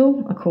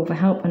immortal, a call for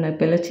help and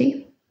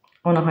nobility,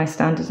 honor high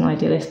standards and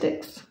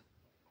idealistics.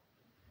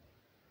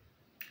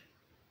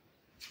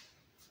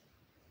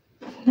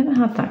 Never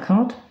had that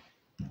card.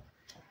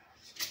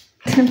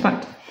 In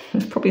fact,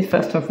 it's probably the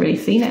first time I've really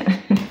seen it.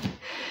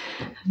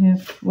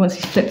 Once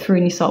you flip through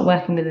and you start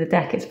working with the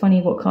deck, it's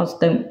funny what cards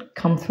don't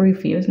come through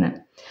for you, isn't it?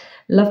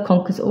 Love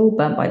conquers all,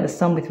 burnt by the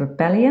sun with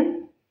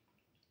rebellion.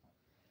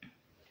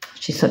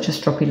 She's such a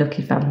stroppy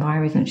looking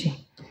vampire, isn't she?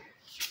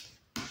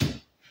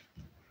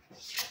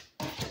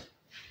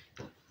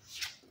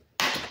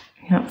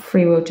 Yep,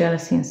 free will,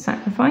 jealousy and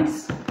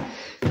sacrifice. So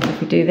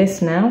if we do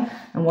this now,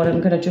 and what I'm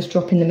going to just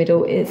drop in the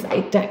middle is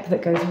a deck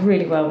that goes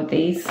really well with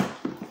these.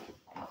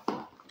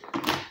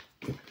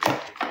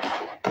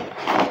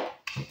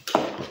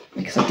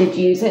 Because I did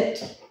use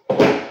it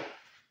a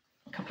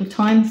couple of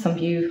times. Some of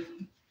you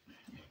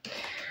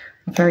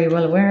are very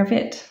well aware of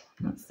it.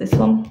 That's this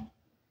one.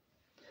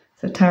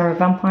 So Tower of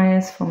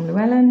Vampires from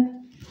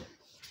Llewellyn.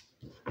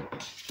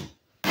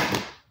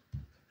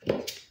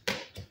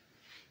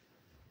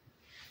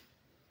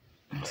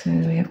 So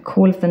we have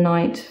Call of the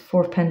Night,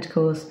 Four of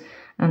Pentacles,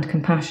 and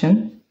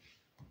Compassion.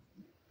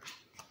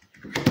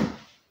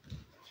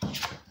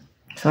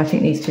 So I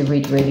think these two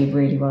read really,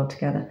 really well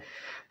together.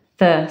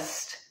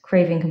 Thirst,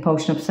 Craving,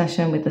 Compulsion,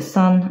 Obsession with the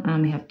Sun,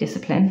 and we have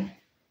Discipline.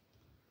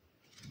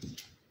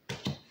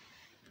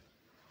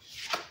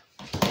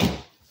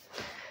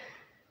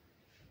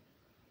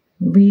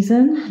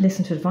 Reason,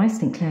 Listen to Advice,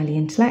 Think Clearly,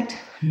 Intellect,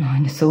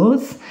 Nine of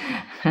Swords,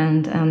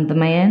 and the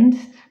May End,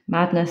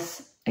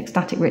 Madness,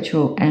 Ecstatic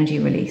Ritual, Energy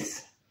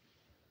Release.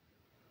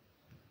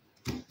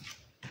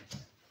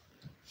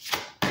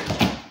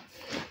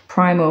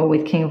 Primal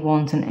with King of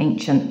Wands and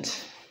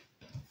Ancient.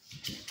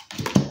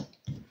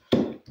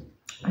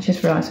 I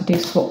just realised I do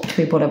swap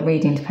between what I'm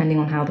reading depending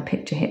on how the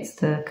picture hits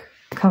the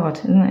card.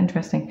 Isn't that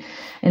interesting?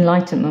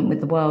 Enlightenment with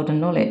the world and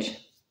knowledge.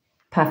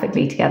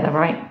 Perfectly together,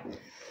 right?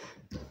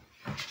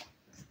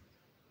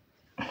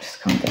 I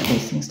just can't get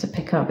these things to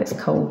pick up. It's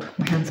cold.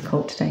 My hand's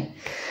cold today.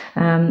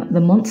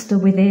 The Monster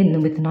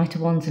Within with the Knight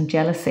of Wands and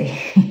Jealousy.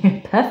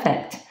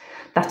 Perfect.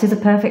 That is a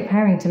perfect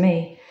pairing to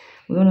me.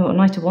 We all know what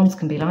Knight of Wands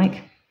can be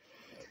like.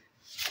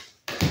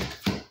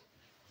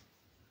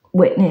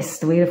 Witness,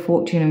 the Wheel of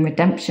Fortune and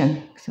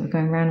Redemption. So we're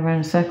going round and round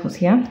in circles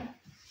here.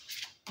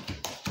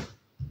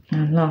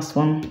 And last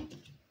one.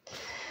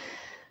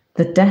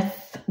 The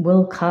Death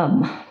Will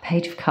Come,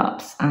 Page of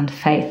Cups and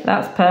Faith.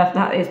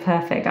 That is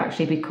perfect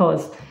actually,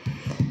 because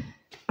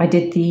I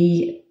did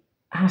the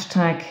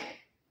hashtag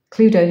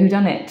Cluedo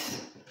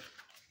whodunit.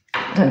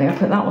 I don't think I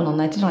put that one on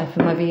there, did I,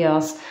 for my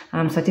VRs?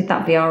 So I did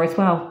that VR as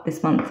well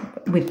this month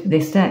with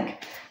this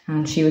deck,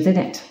 and she was in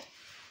it.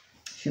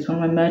 She was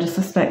one of my murder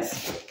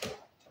suspects.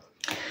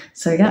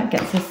 So that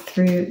gets us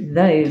through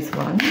those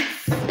ones.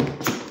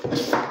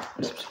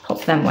 Just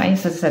pop them away.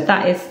 So as I said,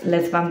 that is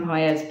Les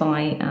Vampires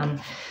by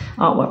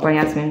artwork by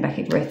Yasmin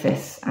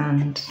Beckett-Griffiths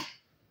and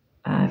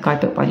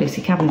guidebook by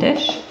Lucy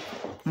Cavendish,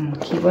 and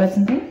keywords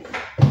and things.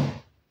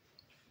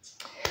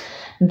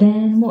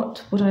 Then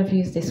what would I've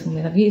used this one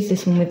with? I've used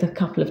this one with a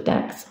couple of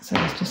decks. So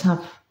let's just have,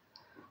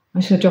 I'm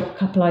just going to drop a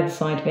couple either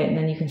side of it, and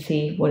then you can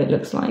see what it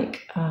looks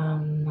like.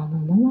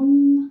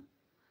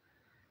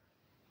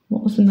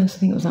 What was the most? I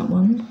think it was that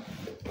one.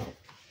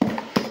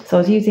 So I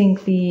was using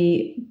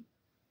the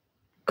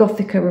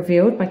Gothica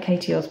Revealed by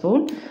Katie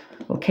Osborne,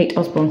 or Kate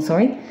Osborne,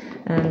 sorry.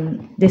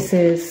 This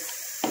is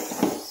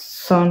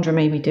Sandra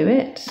made me do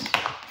it.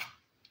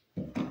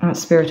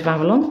 Spirit of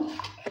Avalon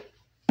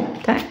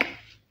deck.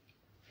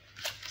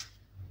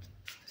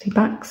 See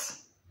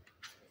backs.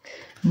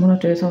 And what I'll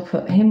do is I'll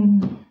put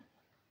them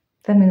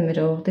in the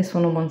middle, this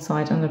one on one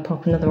side. I'm going to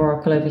pop another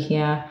oracle over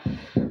here.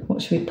 What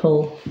should we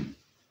pull?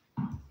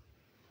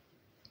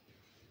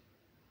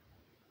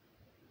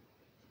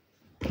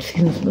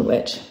 Skins of the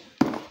Witch.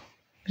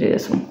 Do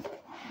this one.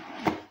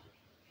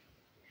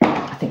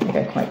 I think they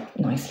go quite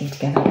nicely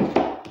together.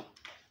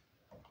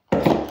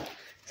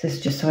 So this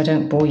is just so I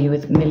don't bore you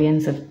with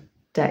millions of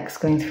decks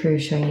going through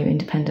showing you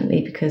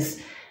independently, because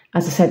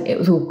as I said, it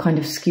was all kind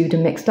of skewed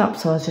and mixed up,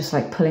 so I was just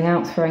like pulling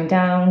out, throwing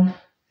down.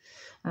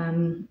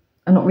 I'm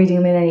not reading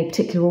them in any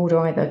particular order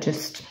either,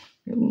 just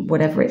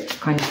whatever it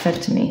kind of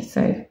said to me.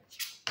 So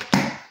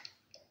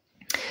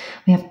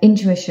we have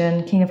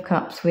Intuition, King of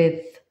Cups with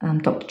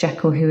Dr.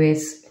 Jekyll, who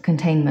is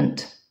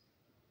containment.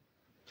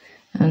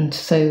 And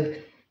so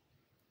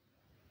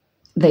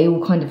they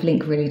all kind of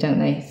link really, don't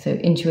they? So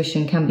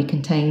Intuition can be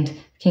contained.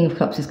 King of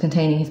Cups is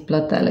containing his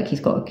blood there. Look, he's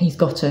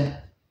got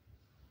a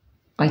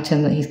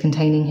item that he's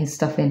containing his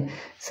stuff in.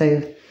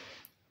 So,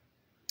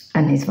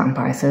 and his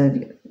vampire. So,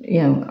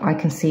 you know, I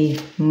can see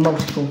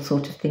multiple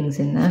sort of things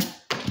in there.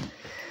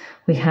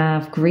 We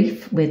have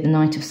Grief with the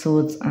Knight of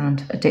Swords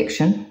and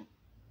Addiction.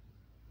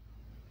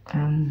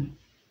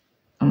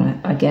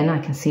 Again, I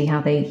can see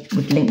how they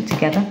would link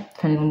together,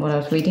 depending on what I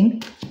was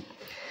reading.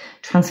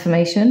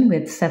 Transformation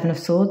with Seven of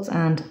Swords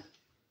and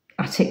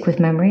Attic with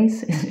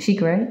Memories. Isn't she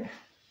great?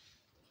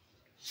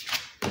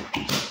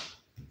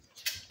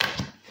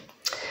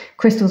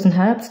 Crystals and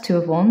Herbs, Two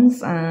of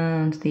Wands,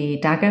 and the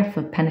Dagger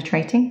for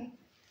penetrating.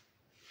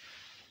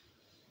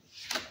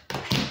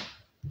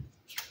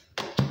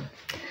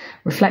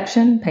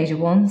 Reflection, Page of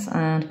Wands,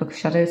 and Book of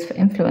Shadows for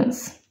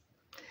influence.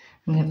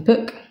 And we have a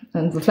book,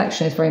 and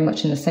Reflection is very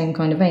much in the same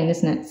kind of vein,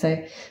 isn't it?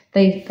 So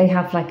they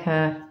have like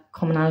a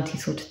commonality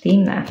sort of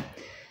theme there.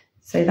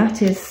 So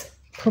that is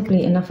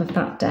probably enough of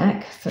that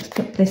deck. So let's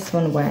put this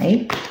one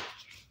away.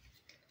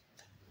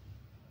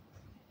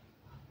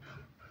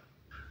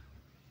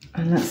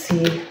 And let's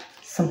see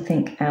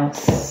something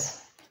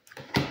else.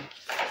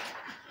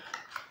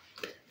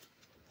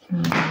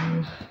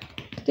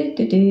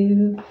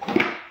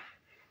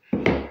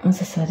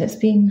 As I said, it's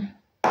been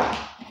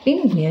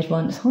a weird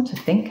one. It's hard to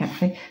think,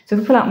 actually. So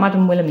we pull out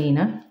Madame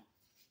Wilhelmina.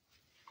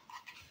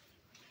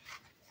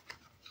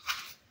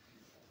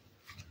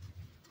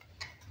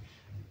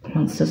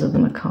 Monsters of the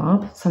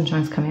Macabre.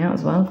 Sunshine's coming out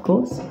as well, of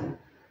course. So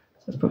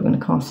it's probably going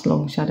to cast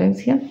long shadows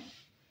here.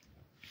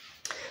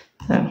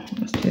 So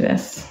let's do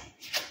this.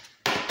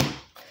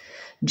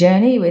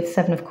 Journey with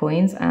Seven of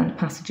Coins and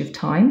Passage of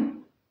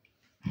Time.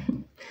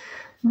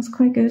 That's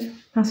quite good.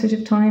 Passage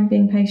of Time,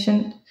 being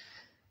patient.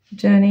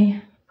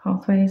 Journey,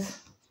 pathways.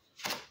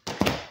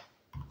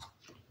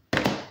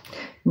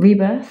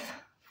 Rebirth,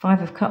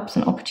 Five of Cups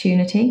and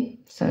Opportunity.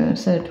 So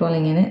instead of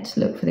dwelling in it,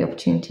 look for the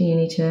opportunity. You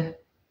need to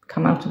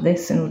come out of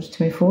this in order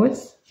to move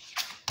forwards.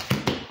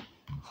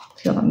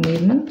 Feel that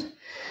movement.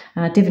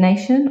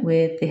 Divination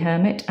with the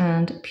Hermit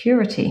and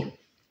Purity.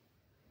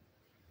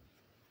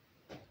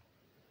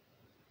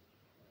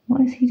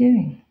 What is he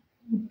doing?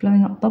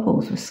 Blowing up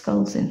bubbles with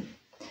skulls in.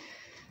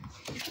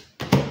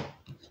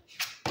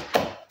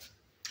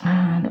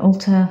 And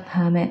Altar,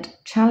 Hermit,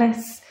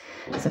 Chalice.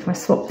 So if I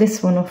swap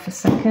this one off a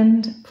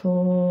second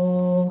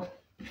for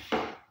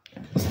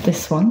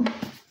this one.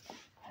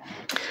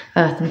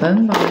 Earth and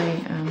Bone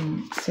by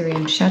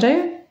Syrian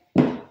Shadow.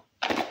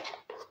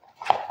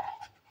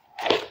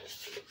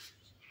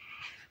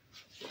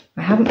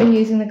 I haven't been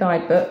using the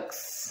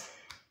guidebooks,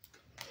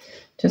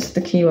 just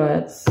the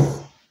keywords.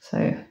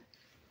 So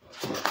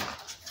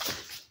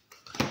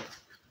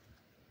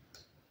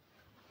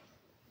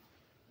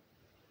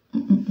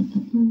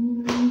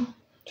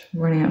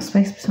running out of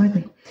space beside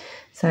me.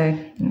 So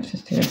let's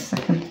just do this a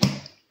second.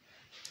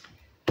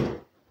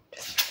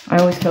 I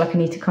always feel like I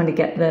need to kind of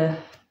get the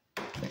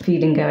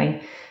feeling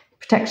going.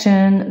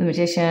 Protection, the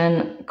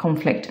Magician,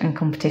 Conflict and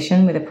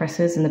Competition with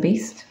Oppressors and the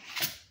Beast.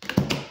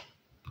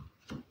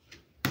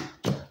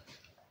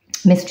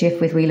 Mischief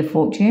with Wheel of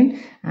Fortune,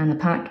 and the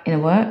pack Inner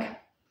Work.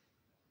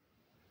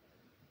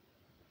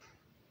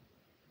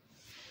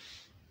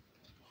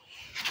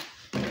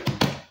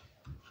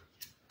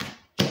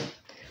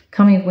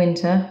 Coming of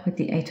Winter with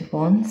the 8 of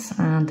Wands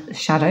and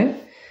Shadow.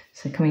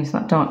 So coming into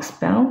that dark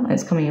spell.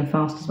 It's coming in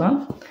fast as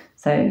well.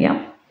 So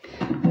yeah,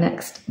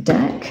 next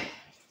deck.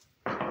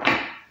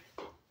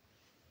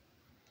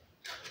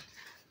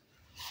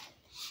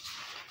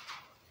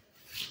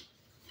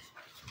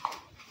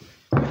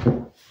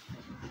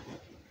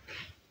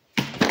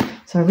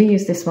 So I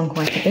reuse this one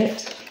quite a bit.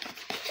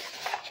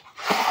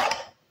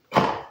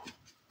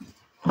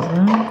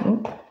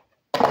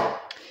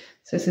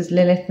 So this is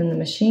Lilith and the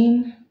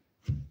Machine.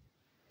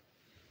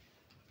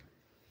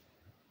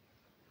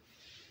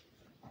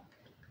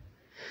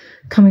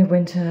 Coming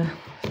Winter,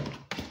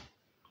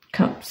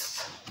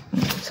 Cups. Oh,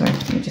 sorry,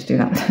 let me just do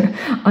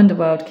that.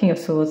 Underworld, King of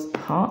Swords,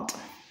 Heart.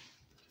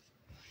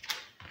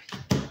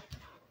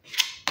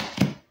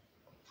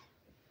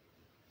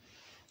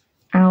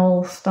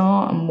 Owl,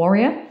 Star and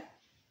Warrior.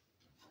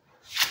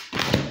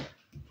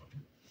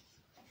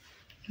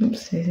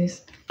 Oops,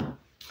 this.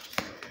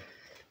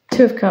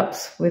 2 of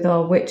Cups with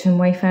our Witch and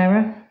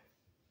Wayfarer.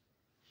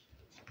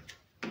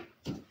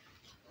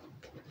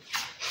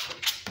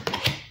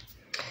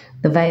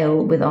 The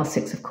Veil with our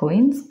 6 of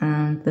Coins,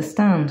 and the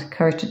Stand,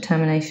 Courage,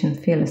 Determination,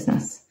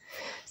 Fearlessness.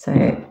 So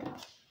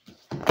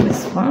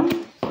this one.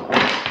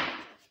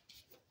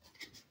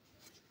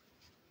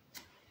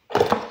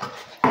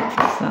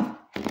 What's that?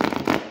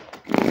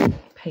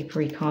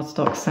 Papery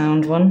cardstock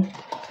sound one.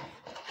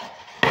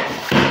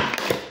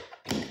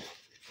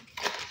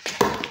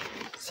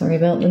 Sorry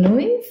about the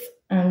noise.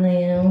 And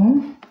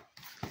then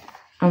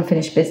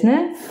Unfinished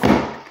Business.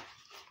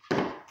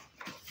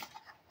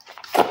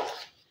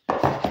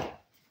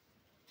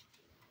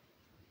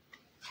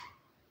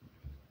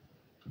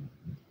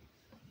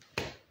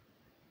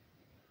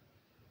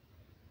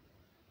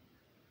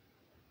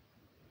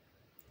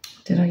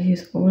 Did I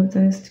use all of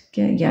those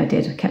together? Yeah, I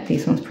did. I kept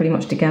these ones pretty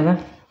much together.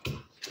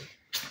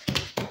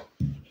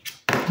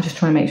 I'm just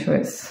trying to make sure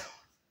it's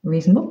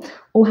reasonable.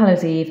 All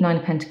Hallows Eve, 9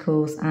 of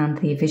Pentacles and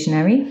the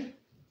Visionary.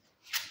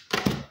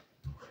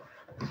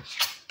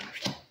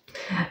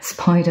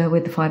 Spider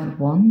with the 5 of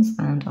Wands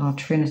and our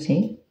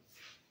Trinity.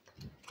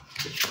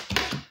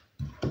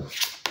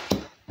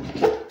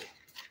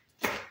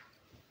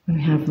 And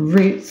we have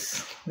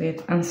Roots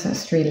with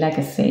Ancestry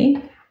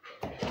Legacy.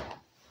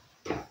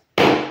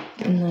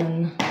 And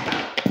then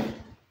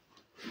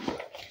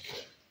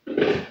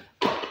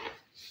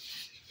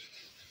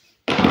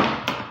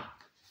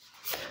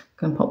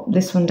go and pop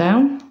this one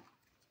down.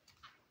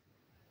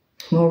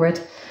 More red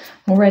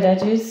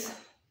edges.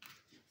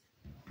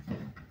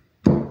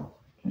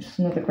 Which is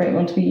another great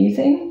one to be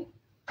using.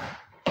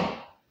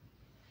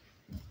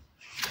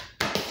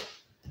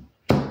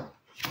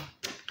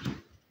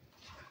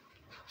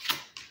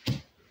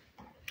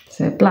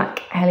 So black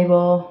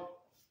Hellebore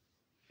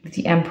with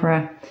the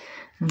Emperor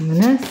and the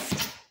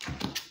Nest.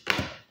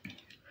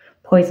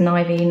 Poison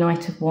Ivy,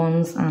 Knight of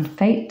Wands and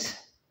Fate.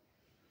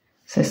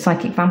 So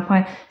Psychic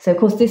Vampire. So of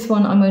course this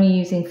one I'm only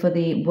using for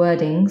the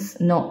wordings,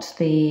 not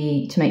to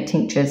make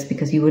tinctures,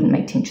 because you wouldn't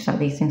make tinctures out of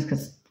these things,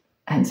 because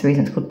hence the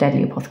reason it's called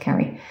Deadly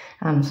Apothecary.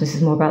 So this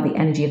is more about the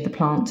energy of the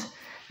plant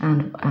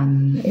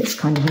and its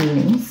kind of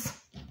meanings,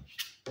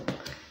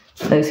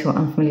 for those who are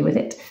unfamiliar with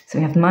it. So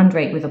we have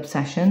Mandrake with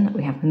Obsession,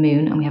 we have the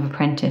Moon, and we have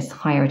Apprentice,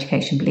 Higher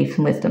Education, Belief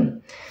and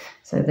Wisdom.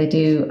 So they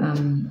do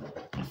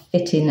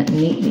fit in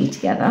neatly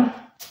together.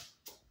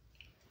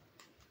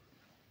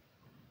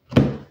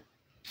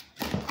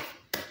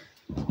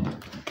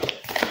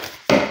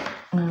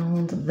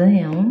 And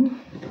then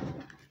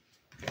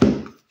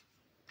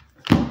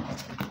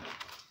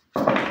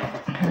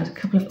I had a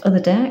couple of other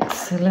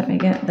decks, so let me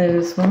get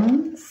those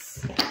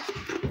ones.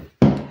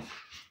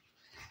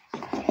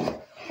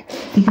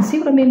 You can see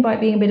what I mean by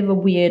it being a bit of a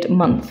weird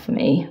month for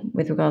me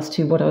with regards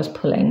to what I was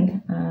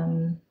pulling.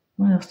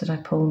 What else did I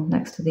pull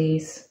next to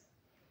these?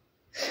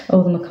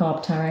 Oh, the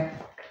Macabre Tarot.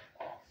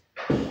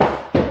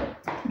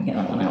 Let me get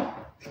that one out.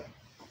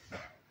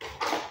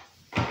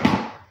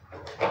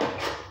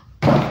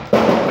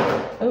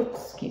 Oh,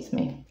 excuse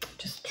me.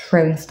 Just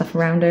throwing stuff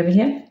around over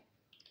here.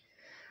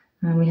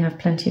 And we have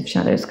plenty of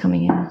shadows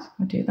coming in.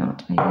 I'll do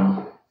that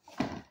maybe.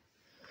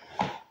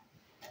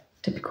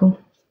 Typical.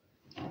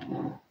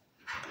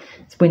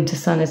 It's winter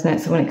sun, isn't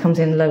it? So when it comes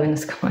in low in the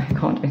sky, I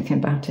can't do anything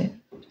about it.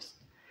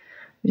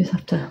 We just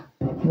have to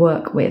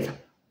work with.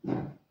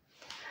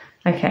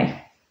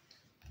 Okay.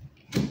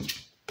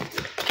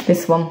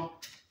 This one,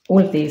 all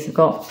of these have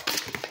got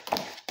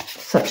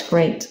such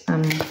great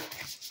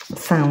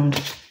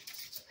sound.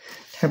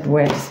 Terrible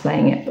way of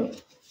displaying it,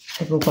 but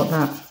they've all got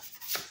that.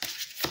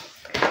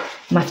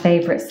 My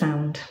favourite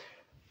sound.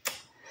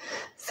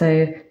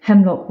 So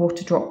Hemlock,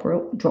 Water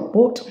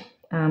Dropwort,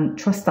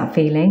 Trust That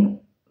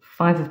Feeling,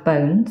 5 of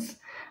Bones,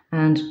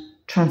 and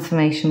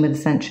Transformation with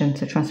Ascension,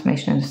 so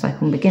Transformation and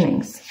Cycle and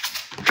Beginnings.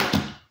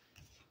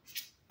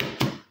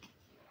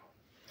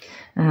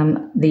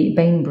 The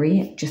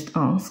Baneberry, Just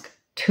Ask,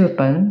 2 of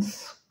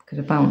Bones,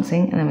 because we're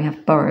balancing. And then we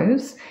have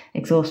burrows,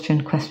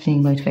 exhaustion,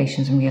 questioning,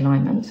 motivations and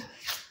realignment.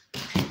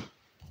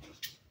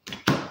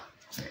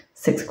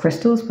 6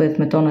 crystals with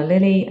Madonna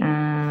Lily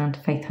and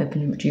Faith, Hope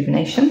and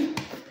Rejuvenation.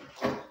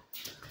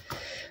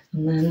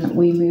 And then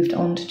we moved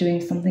on to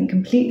doing something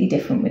completely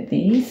different with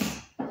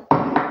these,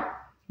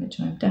 which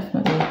I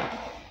definitely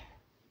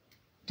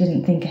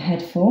didn't think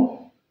ahead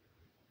for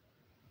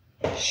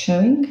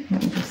showing.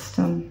 Let me just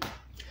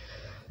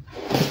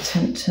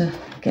attempt to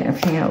get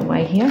everything out of the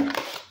way here,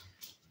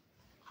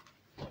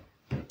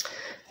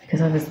 because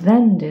I was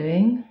then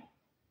doing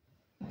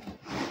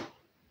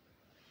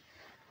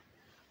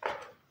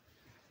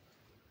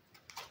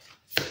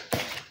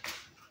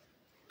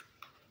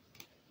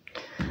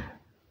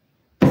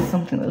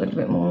something that looked a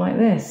bit more like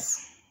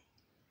this.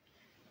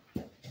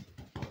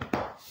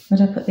 Where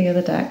did I put the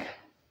other deck?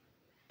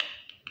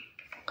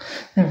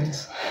 There it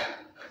is.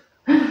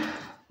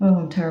 Oh,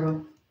 I'm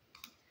terrible.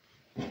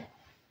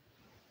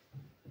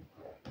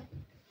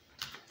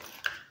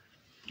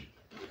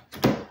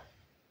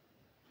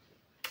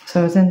 So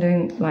I was then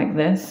doing like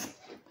this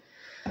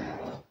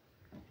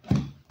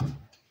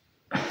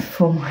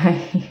for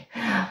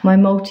my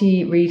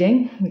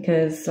multi-reading,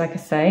 because like I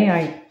say,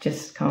 I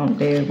just can't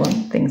do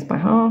things by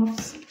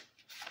halves.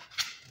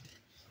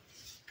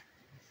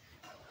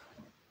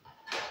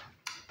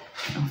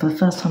 And for the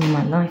first time in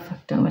my life, I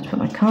don't know where to put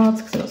my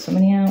cards because I've got so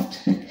many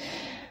out.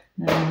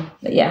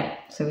 But yeah,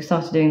 so we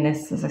started doing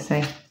this, as I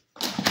say.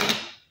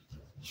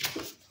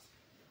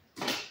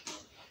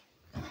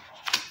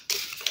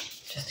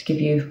 Just to give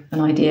you an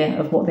idea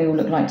of what they all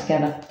look like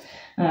together.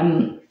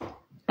 And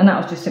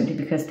that was just simply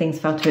because things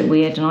felt a bit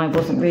weird and I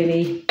wasn't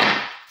really,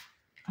 I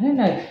don't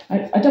know,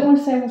 I don't want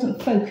to say I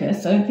wasn't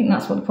focused. I don't think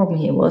that's what the problem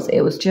here was.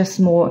 It was just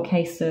more a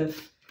case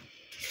of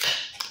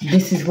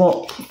this is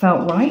what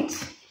felt right.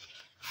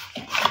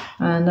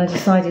 And I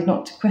decided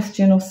not to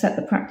question or set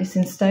the practice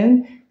in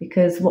stone,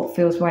 because what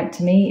feels right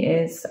to me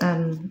is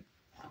the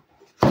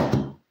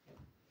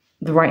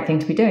right thing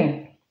to be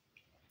doing.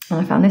 And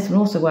I found this one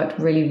also worked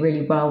really,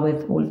 really well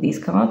with all of these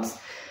cards.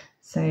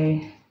 So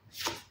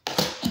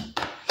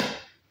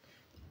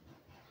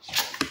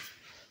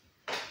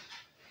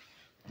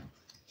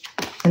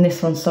and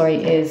this one,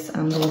 sorry, is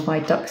the one by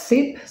Duck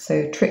Soup,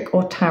 so Trick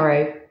or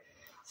Tarot.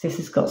 So this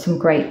has got some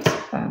great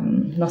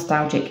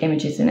nostalgic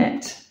images in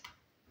it.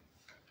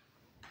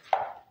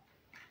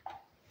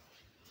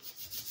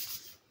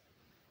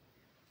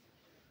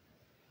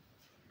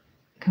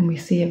 Can we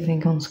see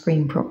everything on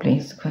screen properly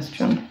is the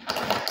question.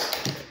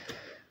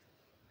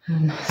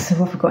 So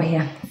what have we got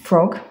here?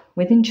 Frog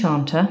with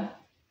Enchanter,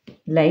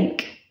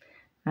 Lake,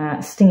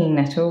 Stinging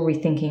Nettle,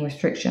 Rethinking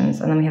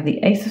Restrictions, and then we have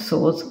the Ace of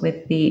Swords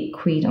with the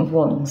Queen of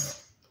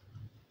Wands.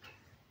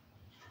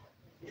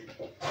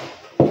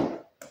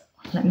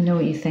 Let me know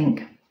what you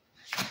think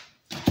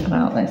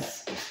about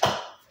this.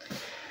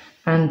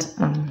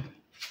 And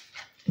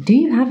do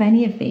you have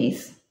any of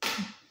these?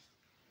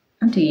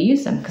 And do you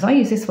use them? Because I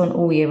use this one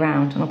all year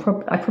round, and I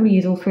probably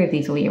use all 3 of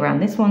these all year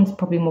round. This one's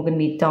probably more going to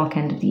be dark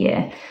end of the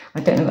year. I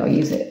don't know that I'll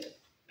use it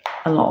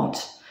a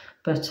lot,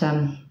 but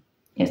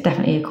it's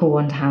definitely a cool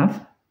one to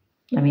have.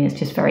 I mean, it's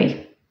just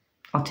very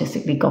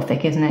artistically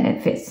gothic, isn't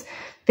it? It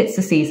fits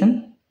the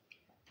season.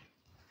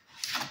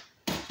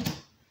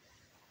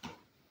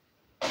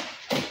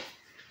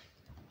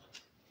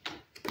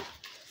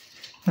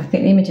 I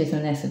think the images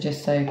in this are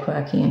just so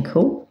quirky and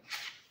cool.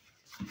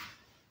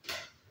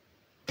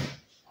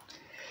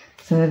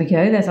 So there we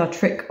go, there's our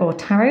Trick or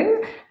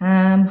Tarot.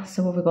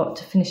 So what we've got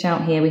to finish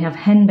out here, we have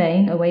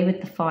Henbane, Away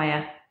with the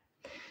Fire,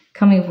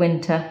 Coming of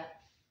Winter,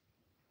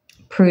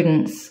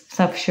 Prudence,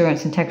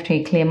 Self-Assurance,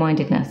 Integrity,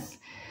 Clear-Mindedness,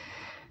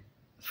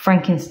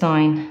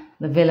 Frankenstein,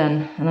 the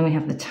Villain, and then we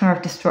have the Tower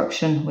of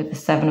Destruction with the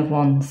 7 of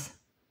Wands.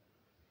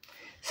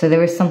 So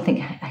there is something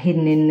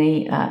hidden in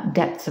the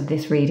depths of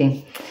this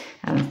reading,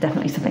 and there's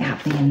definitely something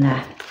happening in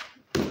there.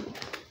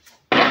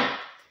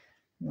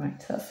 Right,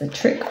 so that's the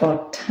Trick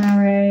or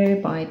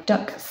Tarot by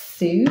Duck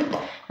Soup.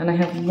 And I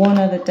have one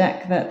other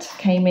deck that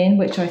came in,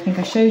 which I think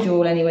I showed you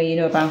all anyway, you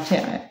know about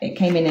it. It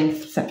came in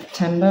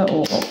September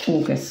or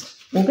August.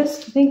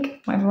 August, I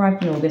think, might have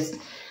arrived in August.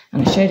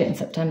 And I showed it in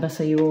September,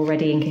 so you're all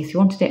ready in case you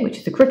wanted it, which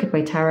is the Crooked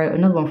Way Tarot,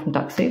 another one from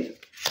Duck Soup.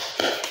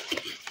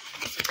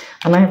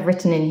 And I have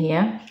written in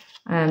here,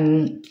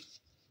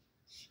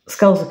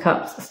 Skulls of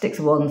Cups, Sticks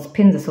of Wands,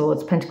 Pins of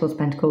Swords, Pentacles,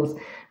 Pentacles,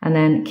 and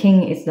then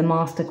King is the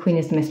Master, Queen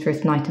is the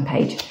Mistress, Knight and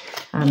Page.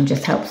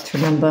 Just helps to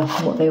remember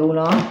what they all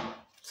are.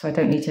 So I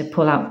don't need to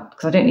pull out,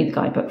 because I don't need the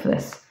guidebook for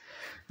this.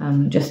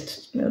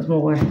 Just, it was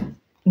more a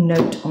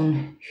note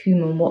on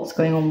whom and what's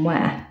going on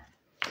where.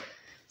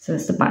 So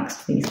that's the backs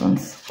to these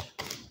ones.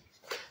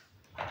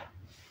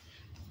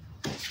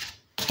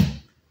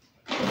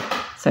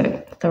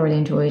 So thoroughly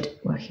enjoyed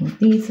working with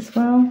these as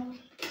well.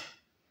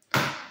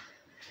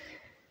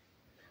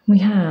 We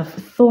have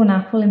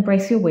Thornapple,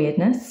 Embrace Your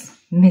Weirdness,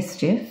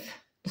 Mischief,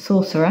 the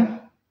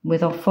Sorcerer,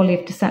 with our Folly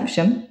of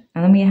Deception.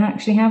 And then we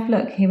actually have,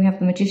 look, here we have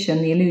the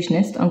Magician, the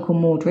Illusionist, Uncle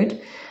Mordred,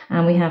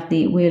 and we have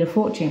the Wheel of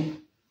Fortune.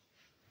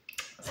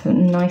 So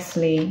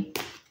nicely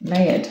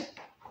layered.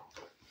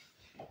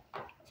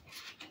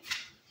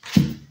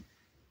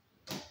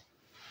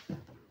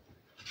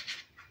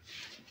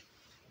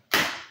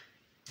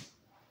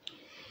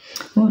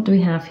 What do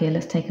we have here?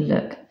 Let's take a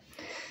look.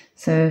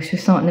 So should we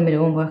start in the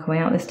middle and work our way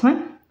out this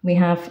time? We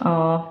have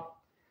our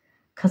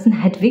cousin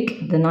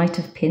Hedvig, the Knight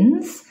of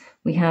Pins.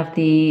 We have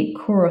the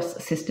Chorus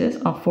sisters,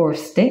 our Four of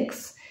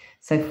Sticks.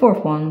 So Four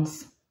of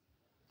Wands,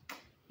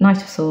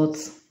 Knight of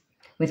Swords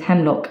with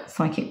Hemlock,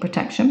 Psychic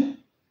Protection.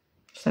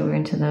 So we're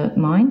into the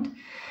mind.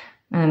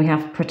 And we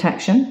have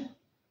Protection,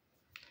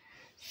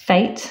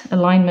 Fate,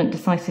 Alignment,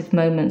 Decisive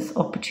Moments,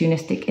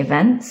 Opportunistic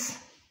Events.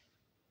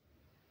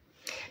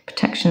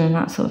 Protection, and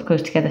that sort of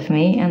goes together for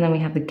me. And then we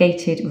have the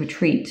Gated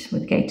Retreat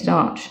with Gated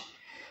Arch.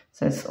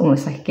 So it's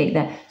almost like a gate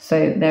there.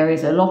 So there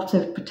is a lot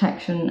of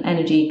protection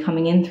energy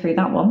coming in through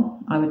that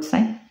one, I would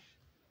say.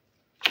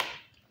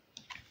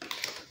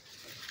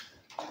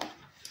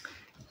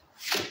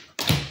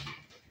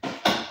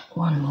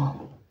 One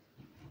more.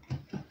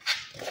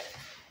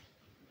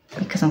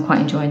 Because I'm quite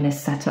enjoying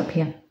this setup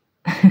here.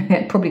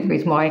 Probably the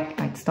reason why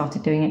I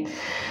started doing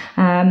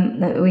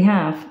it. We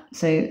have,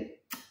 so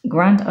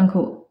Grand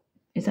Uncle,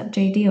 is that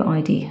JD or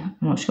ID? I'm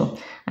not sure.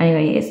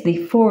 Anyway, it's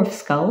the Four of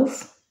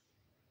Skulls.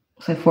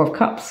 So Four of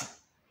Cups.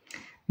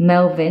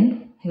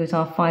 Melvin, who is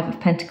our Five of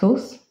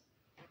Pentacles.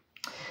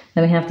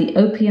 Then we have the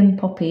Opium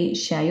Poppy,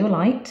 Share Your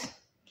Light.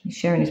 He's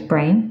sharing his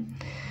brain.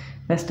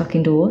 They're stuck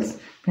indoors.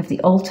 We have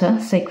the Altar,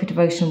 Sacred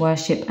Devotion,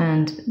 Worship,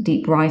 and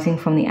Deep Rising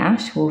from the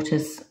Ash,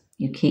 Waters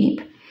You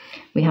Keep.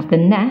 We have the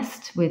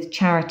Nest with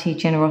Charity,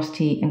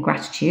 Generosity, and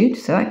Gratitude.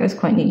 So that goes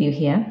quite neatly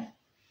here.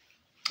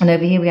 And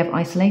over here we have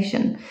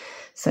Isolation.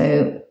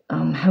 So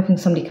helping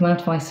somebody come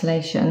out of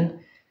isolation.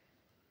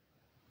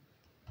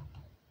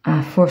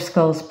 Four of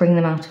Skulls, bring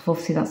them out of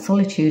obviously that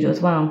solitude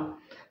as well.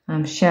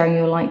 Sharing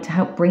your light to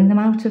help bring them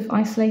out of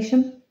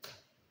isolation.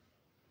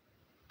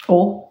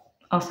 Or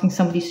asking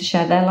somebody to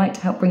share their light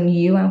to help bring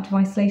you out of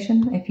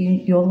isolation if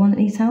you're the one that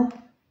needs help.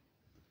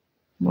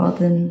 Rather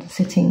than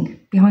sitting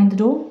behind the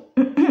door.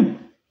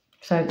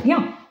 So,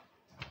 yeah.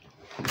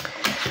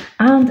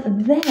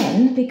 And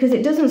then, because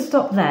it doesn't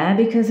stop there,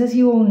 because as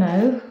you all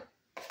know,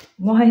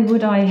 why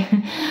would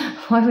I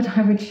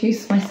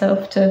reduce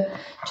myself to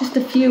just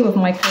a few of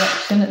my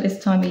collection at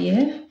this time of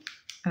year?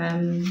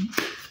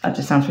 That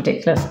just sounds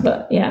ridiculous,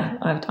 but yeah,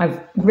 I've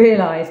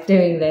realised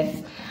doing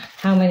this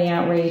how many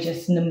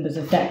outrageous numbers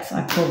of decks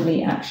I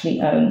probably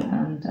actually own,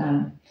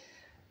 and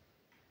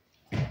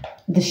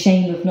the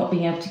shame of not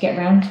being able to get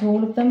around to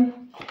all of them.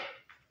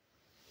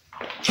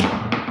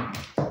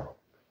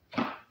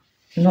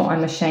 Not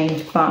I'm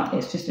ashamed, but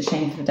it's just a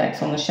shame for the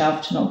decks on the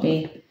shelf to not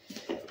be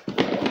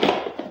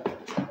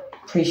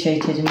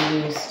appreciated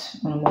and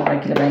used on a more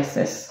regular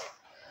basis.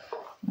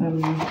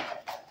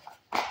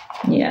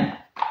 Yeah.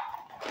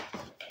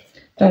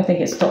 Don't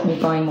think it stopped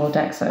me buying more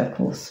decks though, of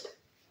course.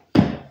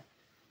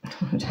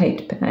 I'd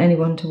hate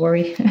anyone to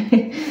worry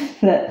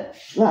that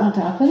had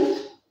happened.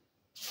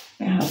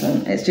 It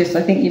hasn't. It's just,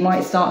 I think you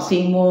might start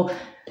seeing more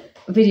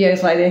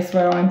videos like this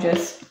where I'm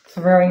just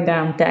throwing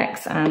down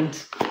decks and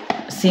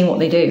seeing what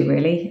they do,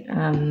 really,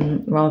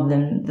 rather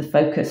than the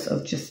focus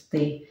of just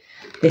this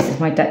is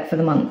my deck for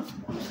the month.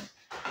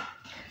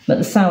 But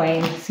the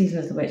Samhain, Season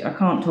of the Witch, I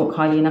can't talk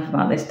highly enough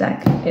about this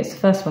deck. It's the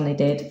first one they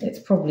did. It's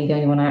probably the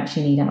only one I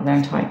actually need out of their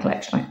entire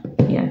collection.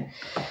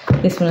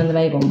 This one and the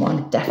Mabon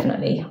one,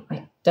 definitely.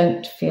 I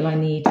don't feel I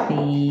need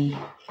the...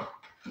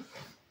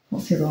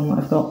 What's the other one that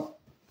I've got?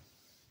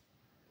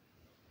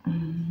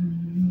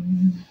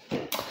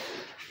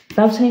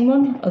 Beltane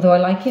one, although I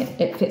like it.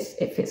 It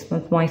fits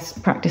with my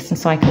practice and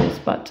cycles,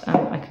 but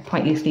I could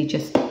quite easily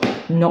just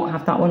not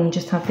have that one and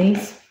just have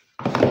these.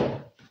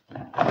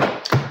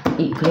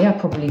 Equally, I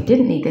probably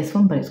didn't need this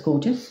one, but it's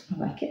gorgeous. I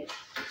like it.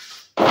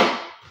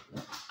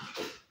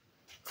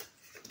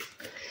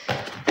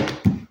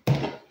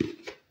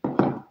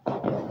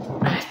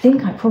 I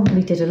think I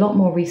probably did a lot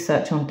more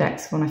research on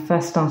decks when I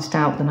first started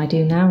out than I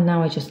do now.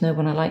 Now I just know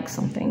when I like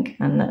something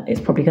and that it's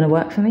probably going to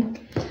work for me.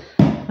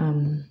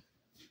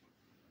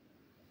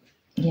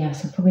 Yeah,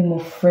 so I'm probably more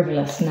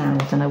frivolous now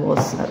than I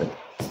was at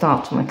the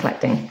start of my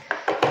collecting.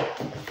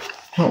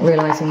 Not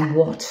realising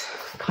what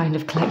kind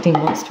of collecting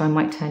monster I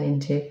might turn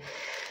into.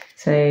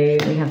 So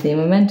we have the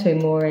Memento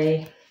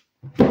Mori.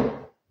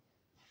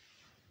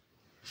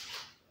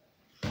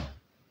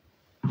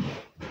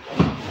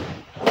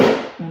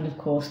 And of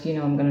course, you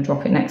know I'm going to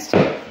drop it next to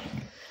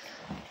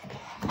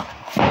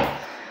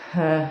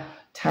her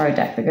tarot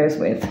deck that goes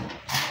with.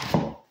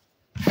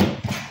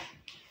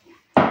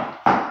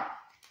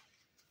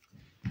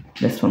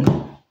 This one.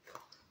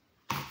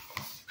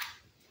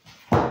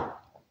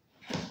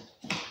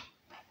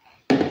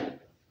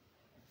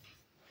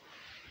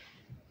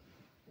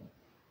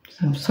 So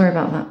I'm sorry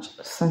about that,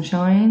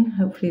 sunshine.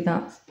 Hopefully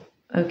that's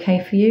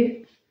okay for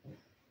you.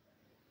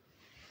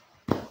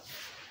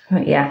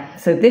 But yeah,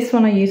 so this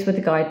one I use with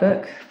the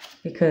guidebook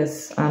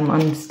because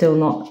I'm still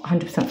not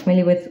 100%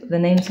 familiar with the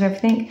names of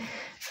everything.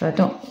 So I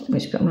don't,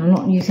 I'm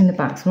not using the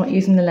backs, I'm not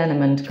using the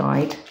Lenormand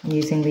guide. I'm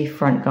using the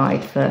front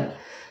guide for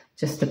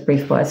just the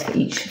brief words for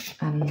each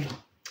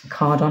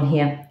card on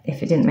here,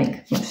 if it didn't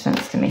make much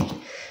sense to me.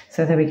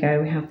 So there we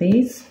go, we have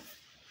these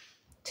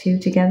two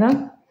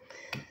together,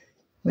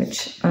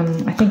 which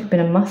I think have been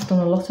a must on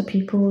a lot of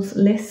people's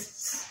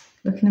lists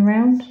looking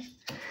around.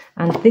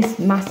 And this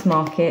mass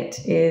market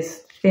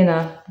is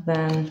thinner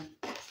than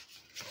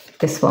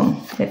this one.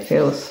 It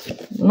feels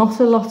not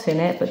a lot in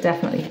it, but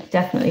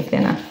definitely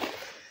thinner.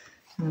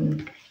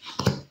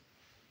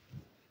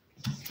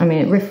 I mean,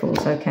 it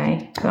riffles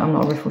okay, but I'm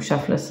not a riffle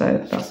shuffler,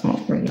 so that's not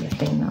really a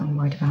thing that I'm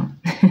worried about.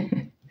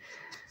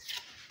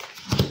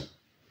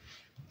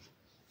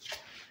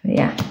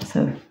 Yeah,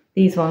 so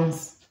these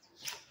ones,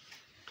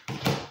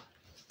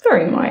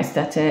 very my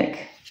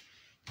aesthetic.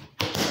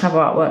 Have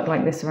artwork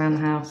like this around the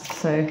house,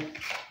 so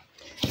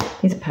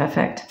these are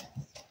perfect.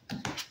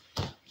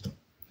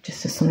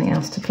 Just as something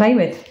else to play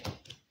with.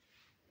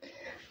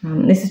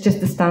 This is just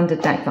the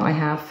standard deck that I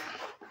have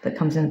that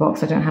comes in the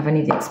box. I don't have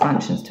any of the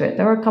expansions to it.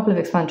 There are a couple of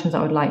expansions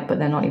I would like, but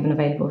they're not even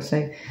available,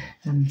 so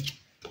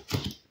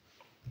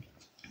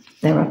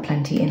there are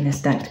plenty in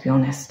this deck, to be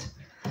honest.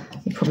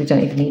 You probably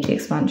don't even need the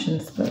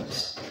expansions,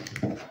 but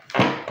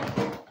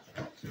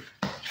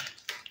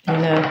you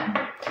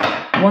know,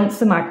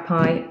 once a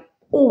magpie,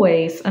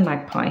 always a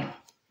magpie.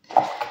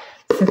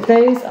 So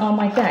those are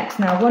my decks.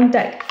 Now, one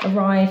deck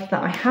arrived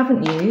that I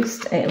haven't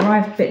used. It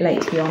arrived a bit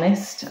late, to be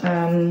honest.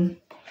 And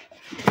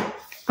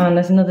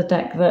there's another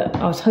deck that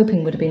I was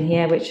hoping would have been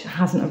here, which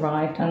hasn't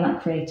arrived, and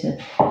that creator is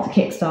a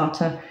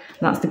Kickstarter.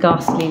 And that's the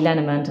Ghastly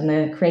Lenormand, and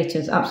the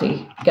creator's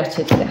absolutely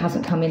gutted that it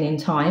hasn't come in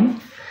time.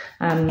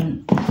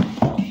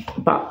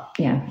 But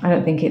yeah, I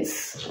don't think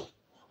it's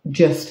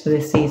just for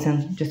this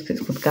season, just because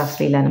it's called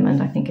Ghastly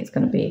Lenormand. I think it's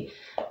going to be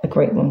a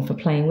great one for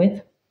playing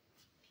with.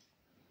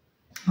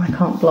 I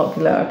can't block,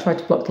 look, I tried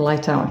to block the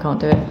light out, I can't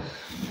do it.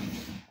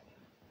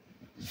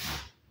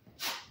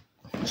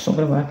 It's not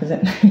going to work, is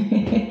it?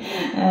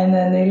 And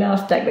then the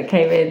last deck that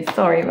came in,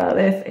 sorry about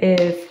this,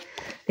 is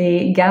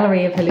the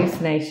Gallery of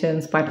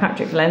Hallucinations by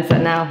Patrick Valenza.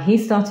 Now, he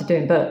started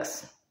doing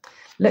books.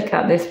 Look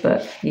at this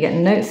book. You get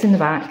notes in the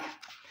back.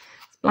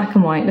 It's black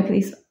and white. Look at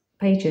these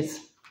pages.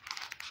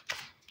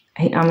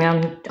 I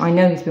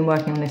know he's been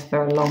working on this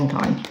for a long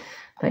time.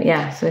 But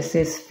yeah, so this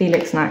is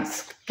Felix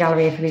Knack's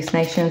Gallery of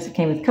Hallucinations. It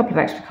came with a couple of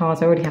extra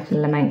cards. I already have the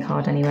Lament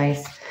card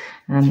anyways.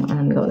 And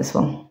then we got this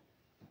one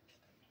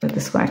with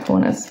the square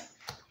corners.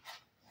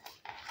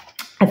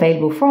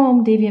 Available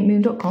from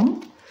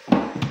deviantmoon.com.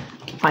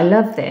 I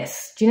love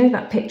this. Do you know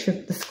that picture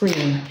of the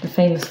screen? The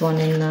famous one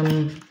in,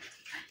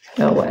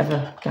 oh,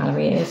 whatever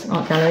gallery it is,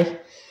 art gallery.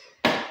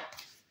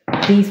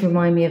 These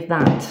remind me of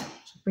that.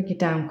 I'll bring it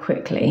down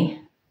quickly.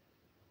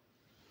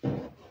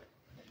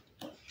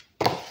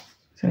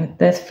 So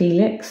there's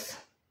Felix.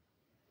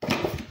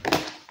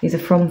 These are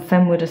from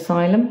Fenwood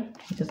Asylum.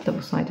 He does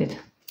double-sided.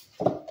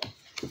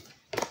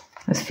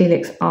 There's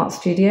Felix Art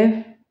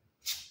Studio.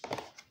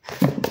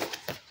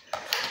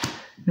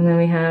 And then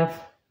we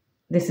have,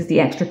 this is the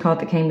extra card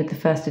that came with the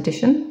first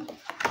edition.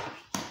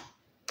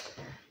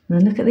 And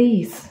then look at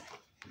these.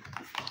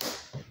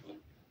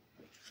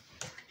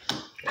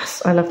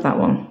 Yes, I love that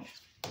one.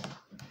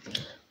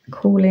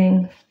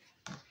 Calling,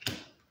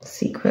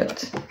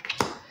 Secret,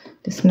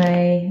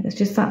 Dismay. There's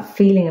just that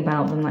feeling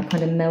about them, that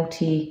kind of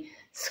melty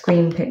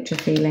screen picture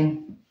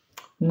feeling.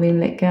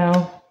 Moonlit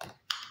Girl,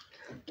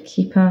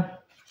 Keeper,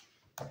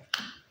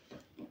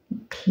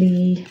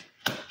 Plea,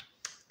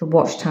 The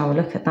Watchtower,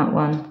 look at that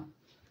one.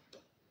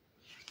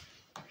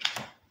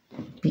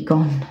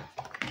 Begone,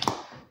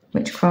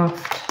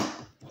 Witchcraft,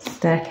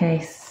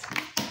 Staircase,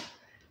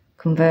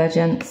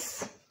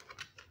 Convergence,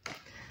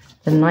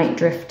 The Night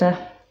Drifter,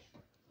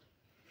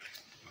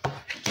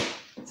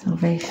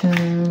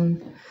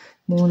 Salvation,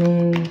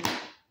 Morning,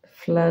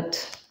 Flood,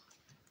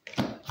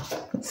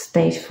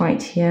 Stage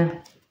Fright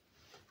here,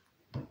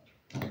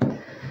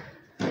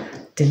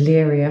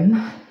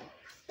 Delirium,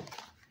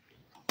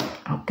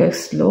 our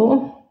Ghost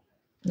Law,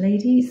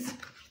 Ladies,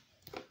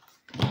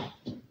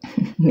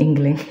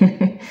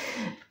 Mingling.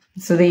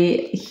 So the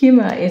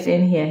humour is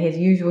in here, his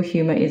usual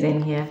humour is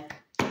in here.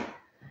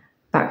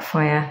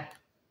 Backfire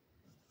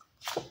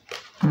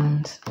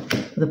and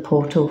the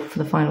Portal for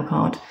the final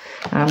card.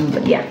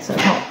 But yeah, so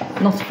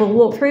not a full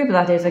walkthrough, but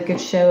that is a good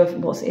show of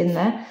what's in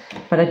there.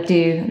 But I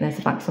do, and there's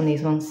the backs on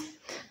these ones.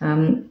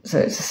 So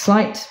it's a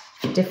slight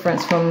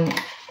difference from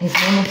his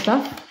normal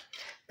stuff.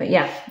 But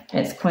yeah,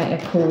 it's quite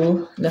a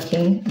cool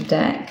looking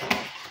deck.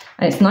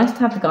 And it's nice to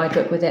have the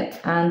guidebook with it.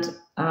 And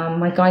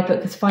my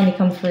guidebook has finally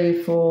come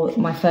through for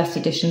my first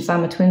edition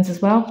Zama Twins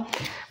as well.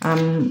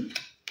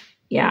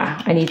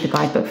 Yeah, I need the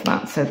guidebook for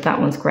that. So that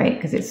one's great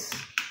because it's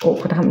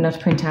awkward. I haven't been able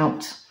to print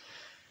out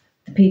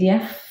the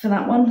PDF for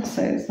that one.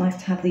 So it's nice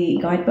to have the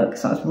guidebook.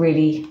 So that was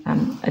really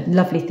a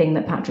lovely thing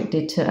that Patrick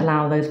did to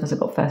allow those of us that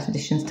got first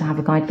editions to have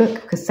a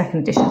guidebook, because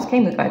second editions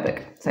came with a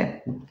guidebook. So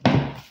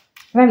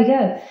there we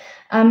go.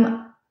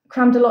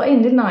 Crammed a lot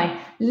in, didn't I?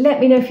 Let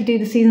me know if you do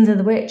the Seasons of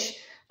the Witch.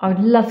 I would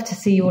love to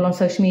see you all on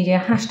social media,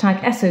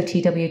 hashtag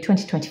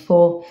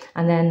SOTW2024,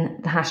 and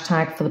then the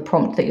hashtag for the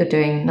prompt that you're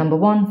doing, number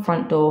 1,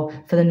 front door,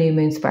 for the new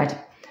moon spread.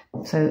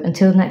 So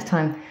until next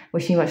time,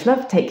 wishing you much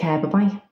love. Take care. Bye-bye.